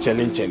nothing.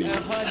 Challenge.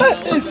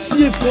 If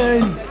you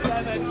pay.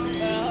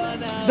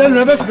 Then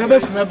never.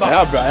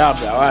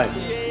 Why?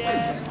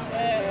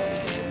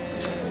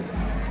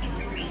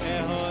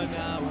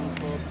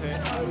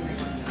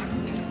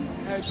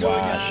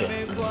 Wash.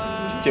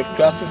 Take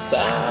classes,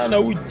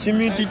 now with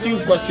Jimmy to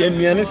do was a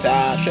mere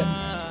Sasha.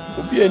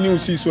 Will be a new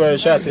sea so I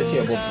shall say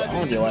about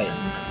on the way.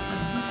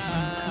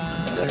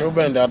 The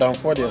Ruben that I'm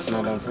 40 years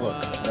and I'm 4.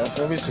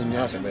 Therefore, we see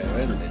us about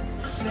Wednesday.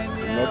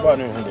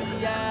 Nobody who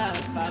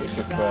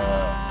take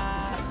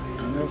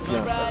no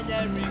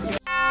fiance.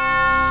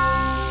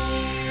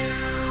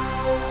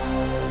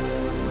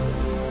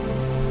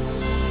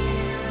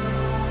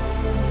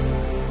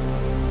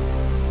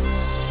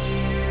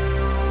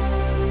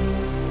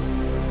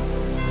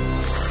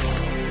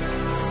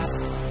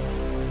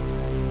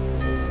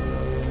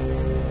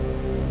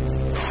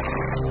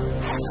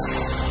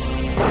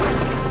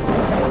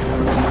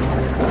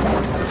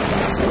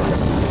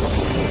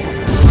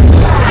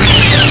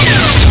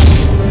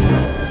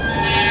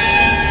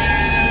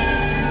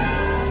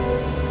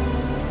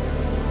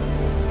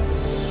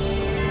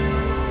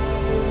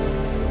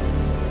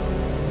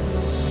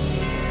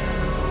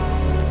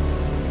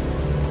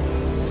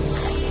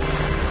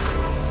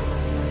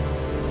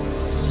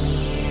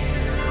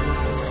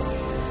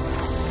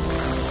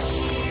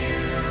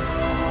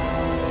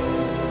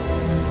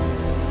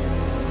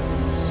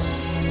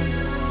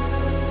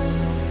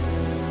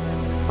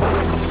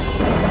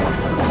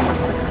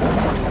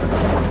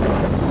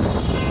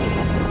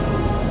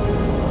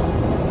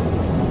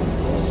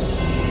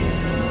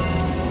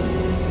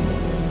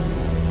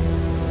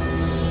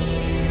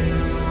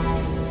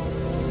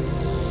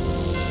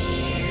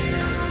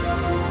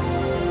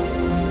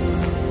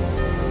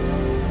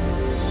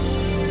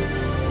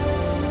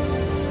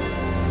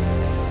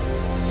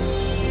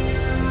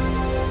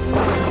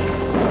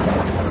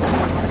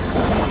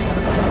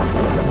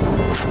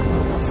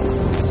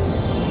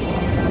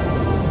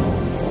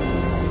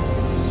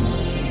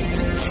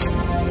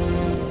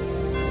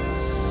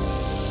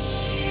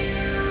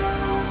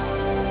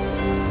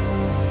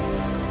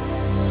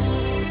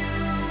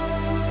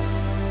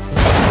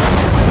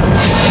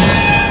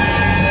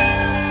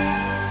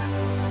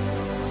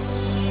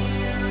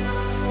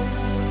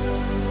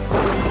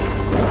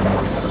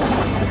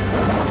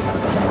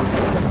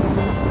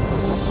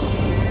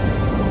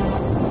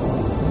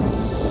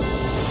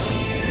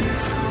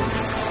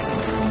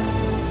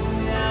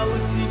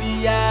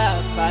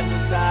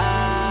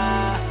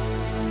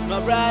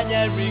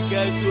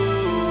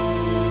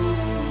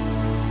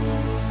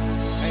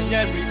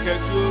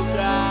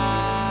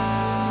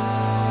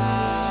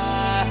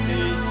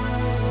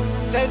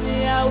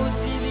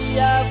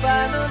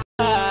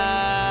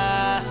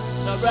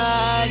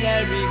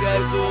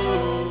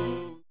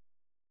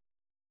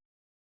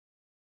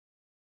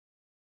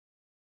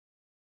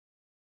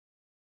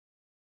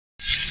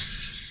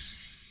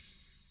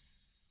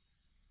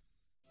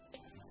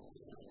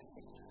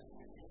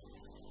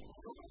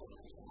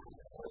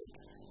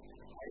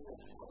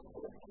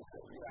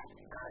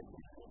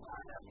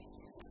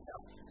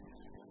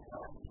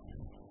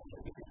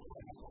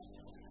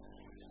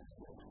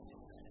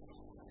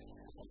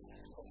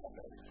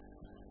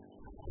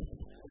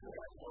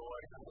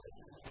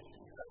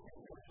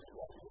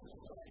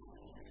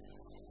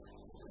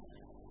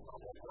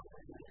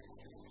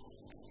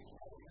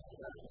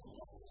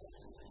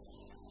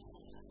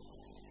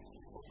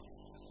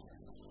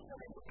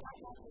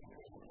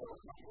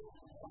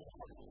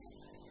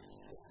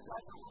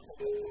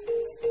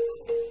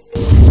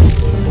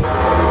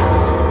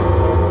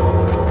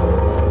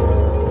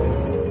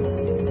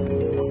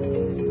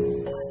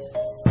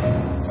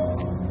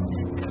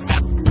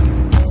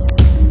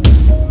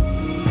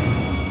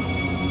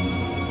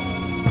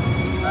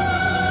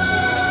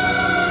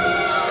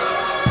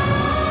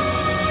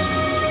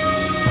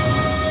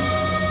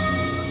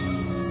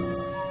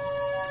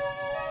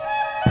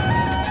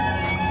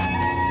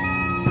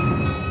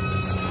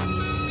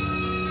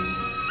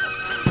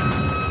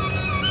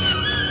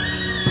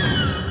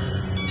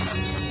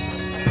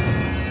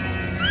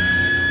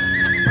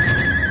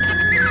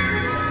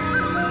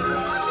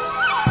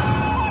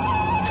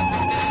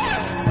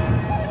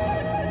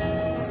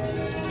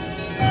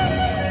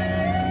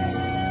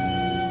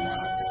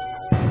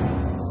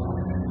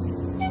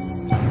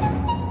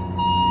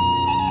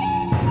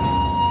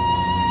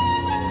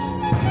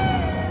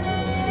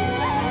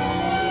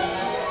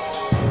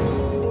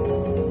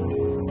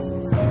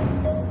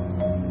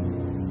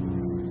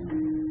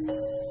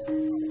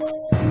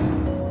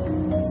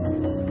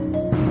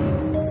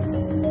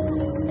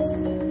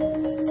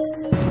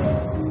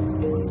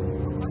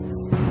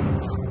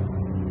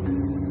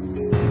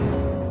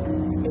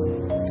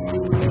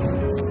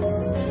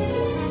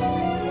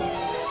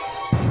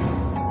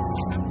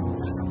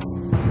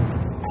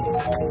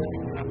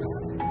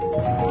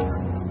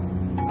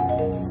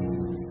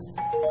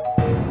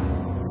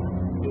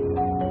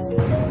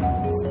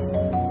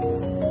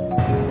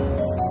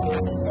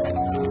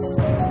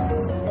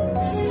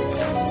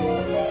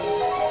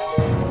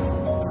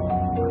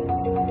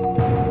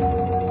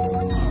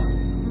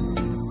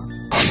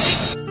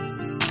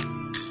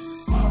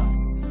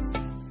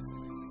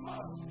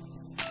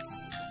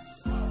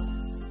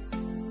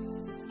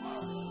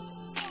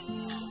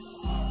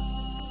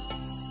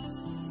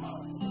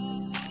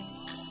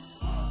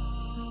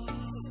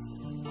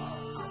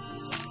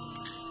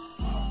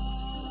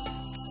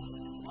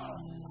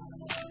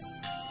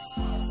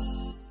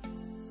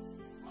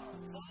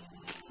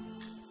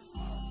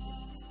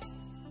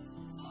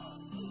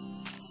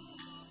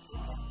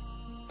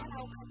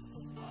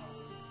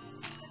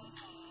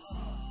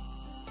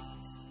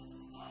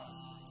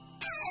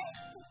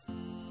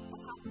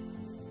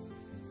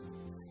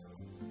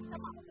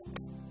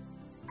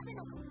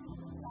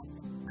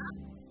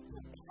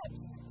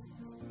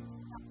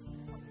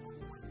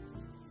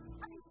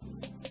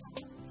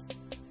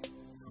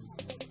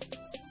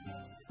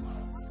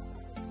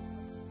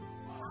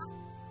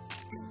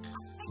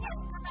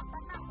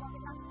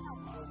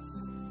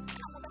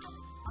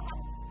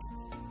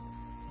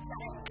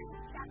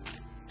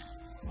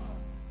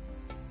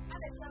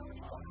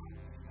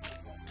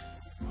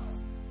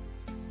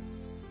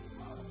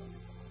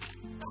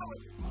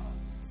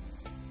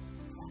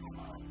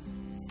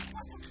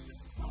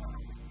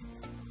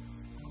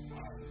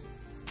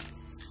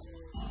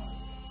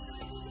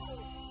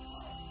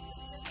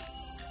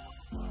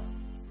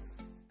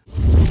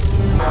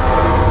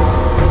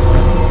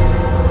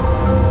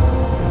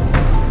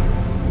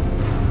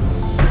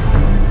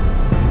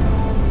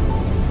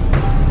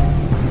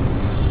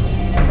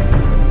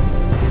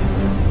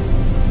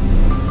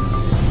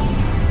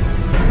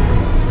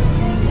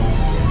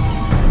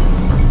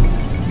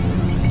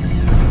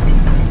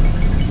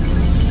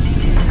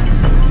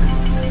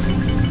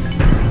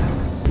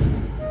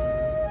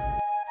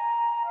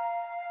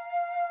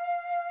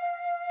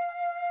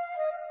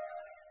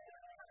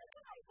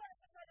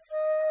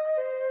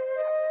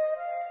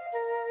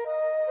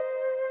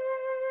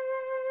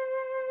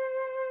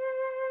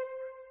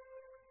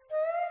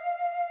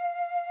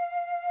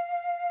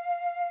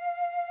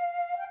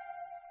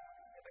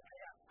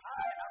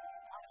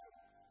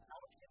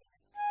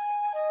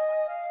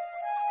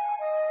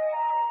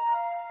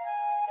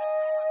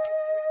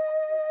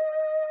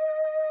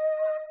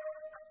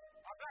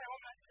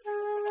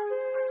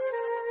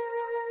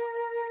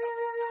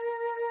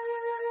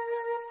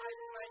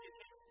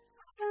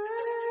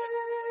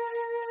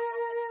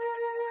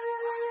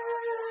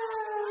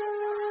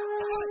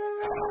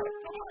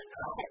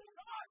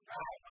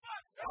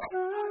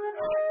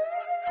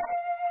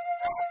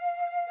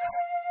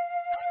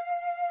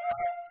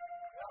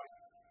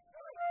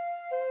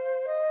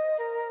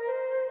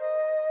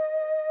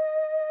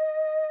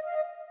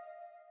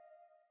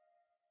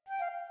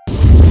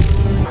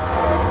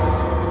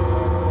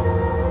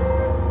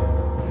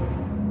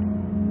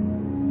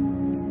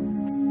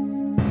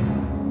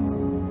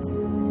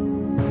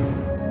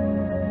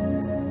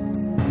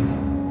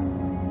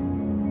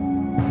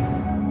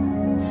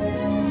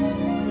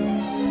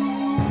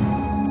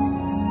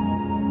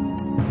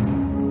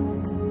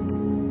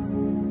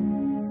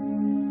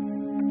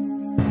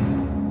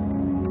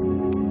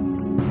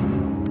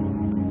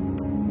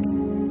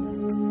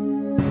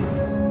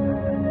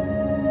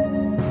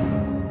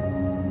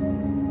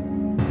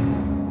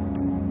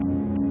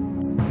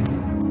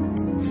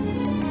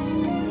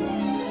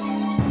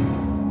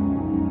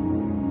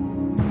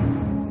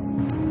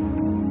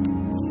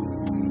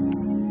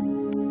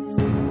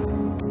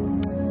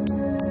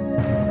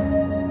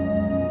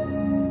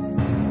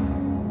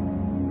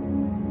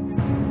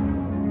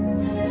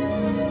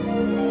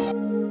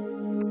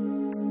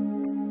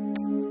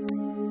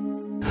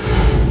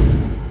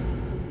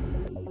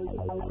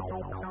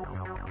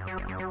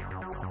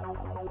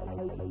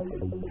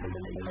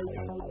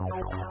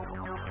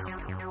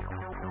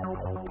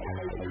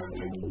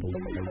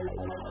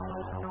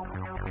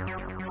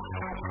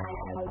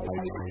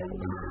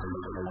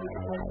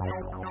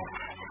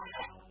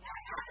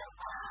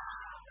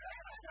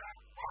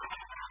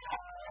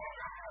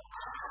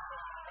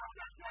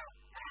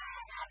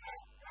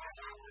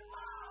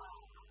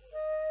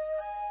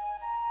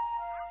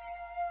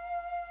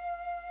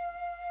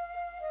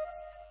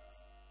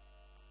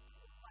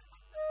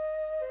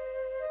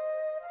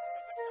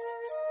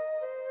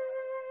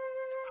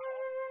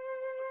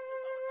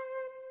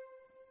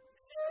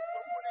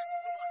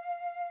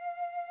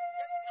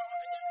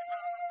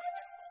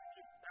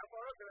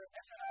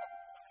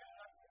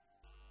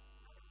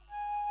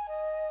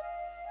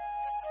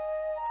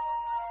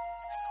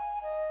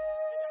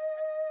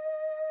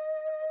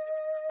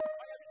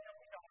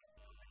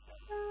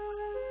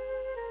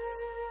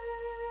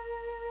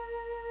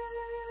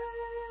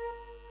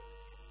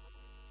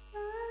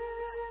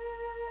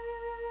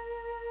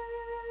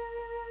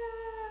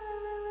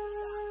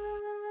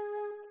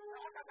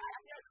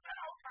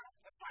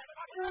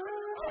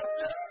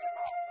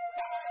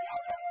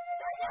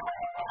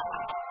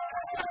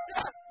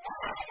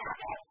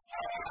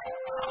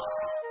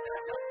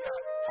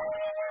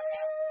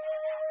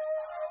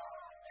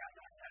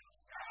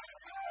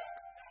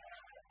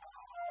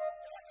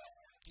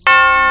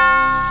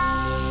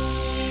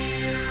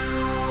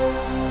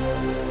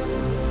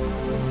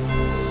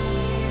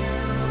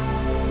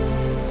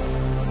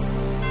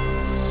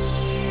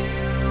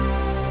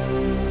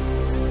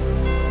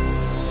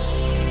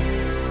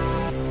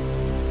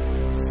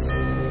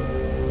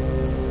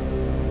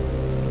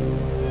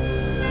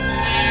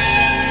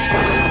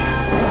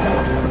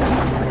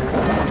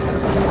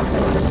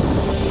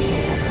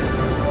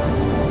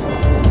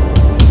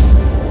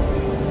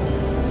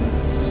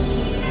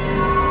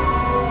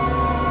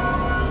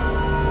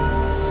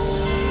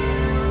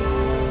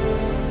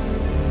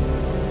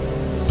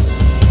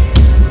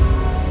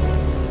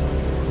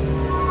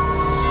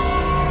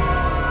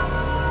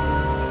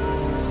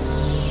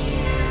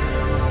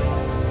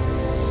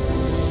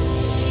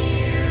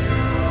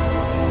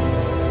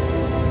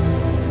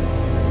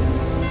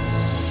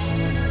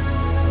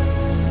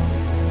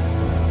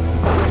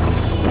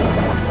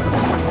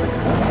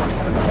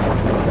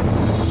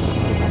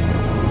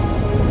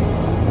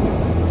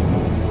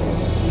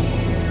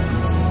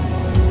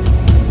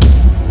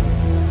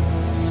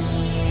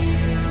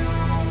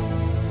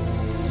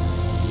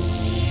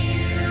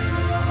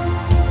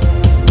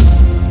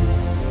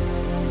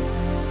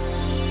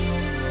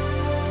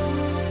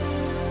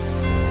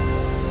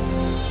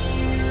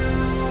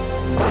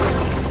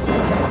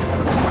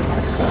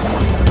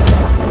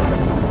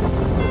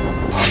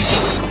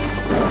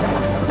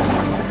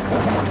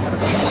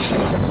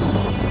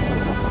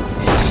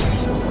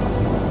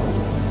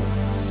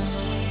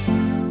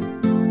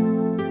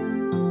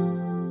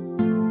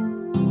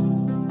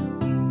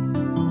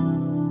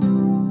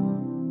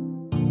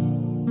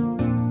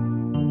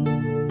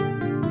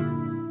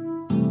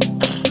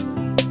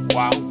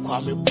 Wow,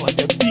 Kwame on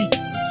the beat.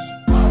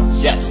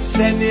 Yes,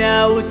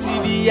 Senia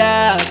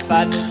Utibia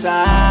Fanusa.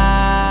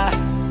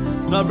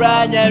 No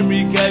brand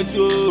Enrique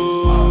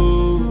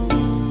too.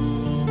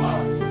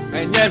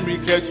 And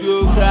Enrique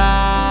too cry.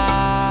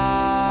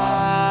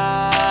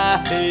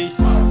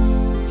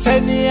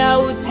 Senia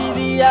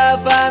Utibia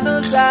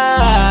Fanusa.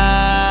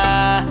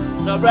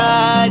 No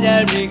brand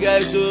Enrique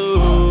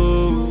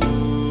too.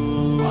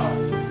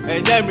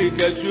 And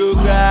Enrique too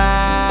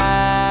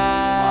cry.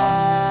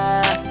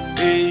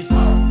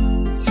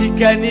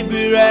 Sikani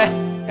bire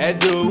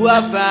edo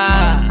wafa.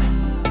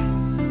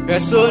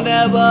 Keso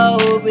never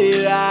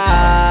obira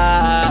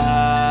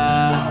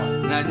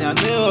na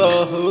nyame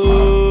oho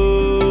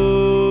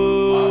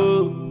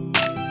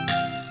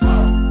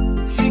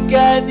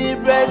Sikani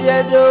bread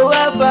edo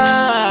wafa.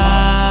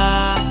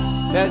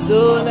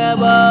 Keso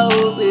never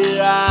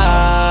obira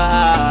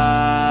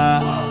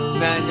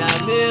na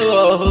nyame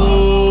oho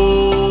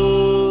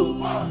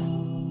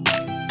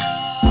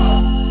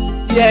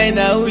Ye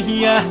na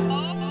uhia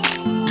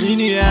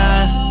Minia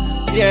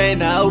Ye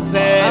na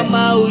upe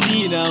ama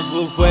udina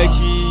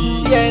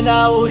mfufwachi Ye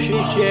na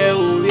ushishe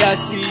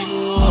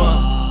uyasimu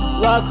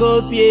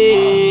Wakopye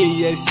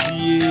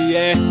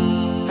yesiye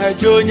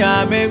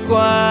Ejonya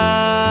mekwa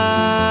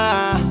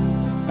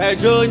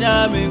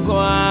Ejonya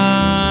mekwa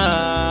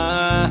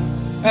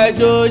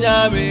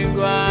Ejonya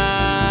mekwa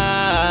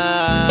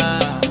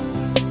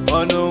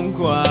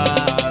Onunkwa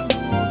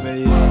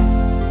Nobeye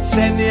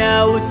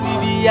Senia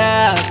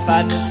utibia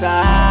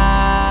fanusa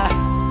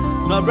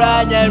No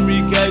brand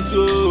Enrique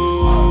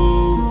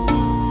too.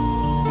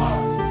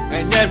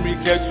 And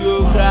Enrique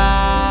too cry.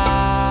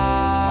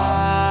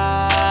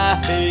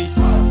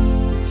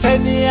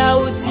 Senia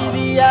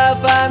utibia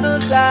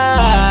fanusa.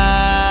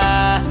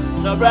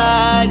 No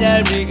brand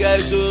Enrique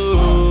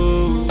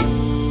too.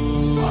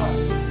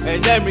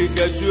 And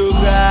Enrique too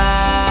cry.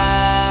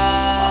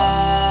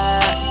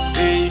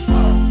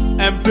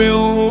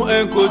 Emperor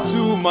enko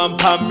tu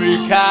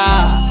mampamrika.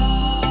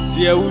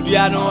 Dear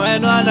Udiano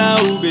and Anna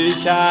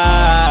Ubeka.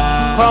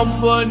 Come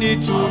for me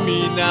to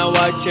me now,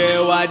 watch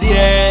your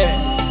dear.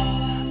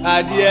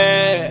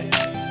 Adieu,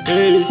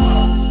 hey,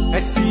 I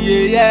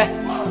see ye,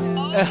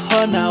 a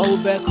hona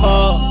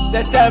ubeko,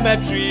 the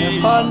cemetery, a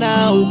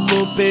hona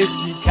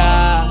upopesica.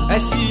 I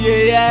see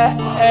ye,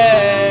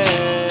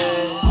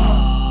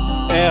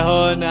 a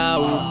hona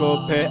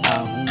ukope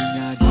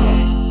ahunya.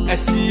 I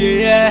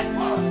see ye.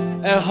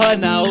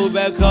 Ehona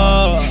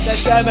ubeko, the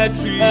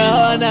cemetery.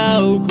 Ehona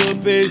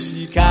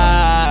ukopesika.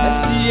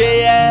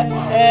 Esiye,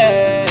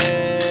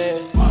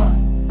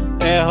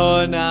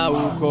 ehona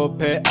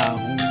ukope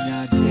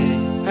ahunyade.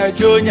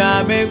 Ejonya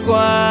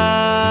mekwa,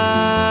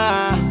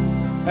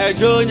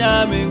 ejonya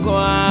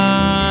mekwa,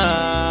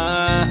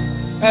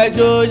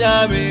 ejonya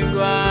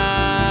mekwa.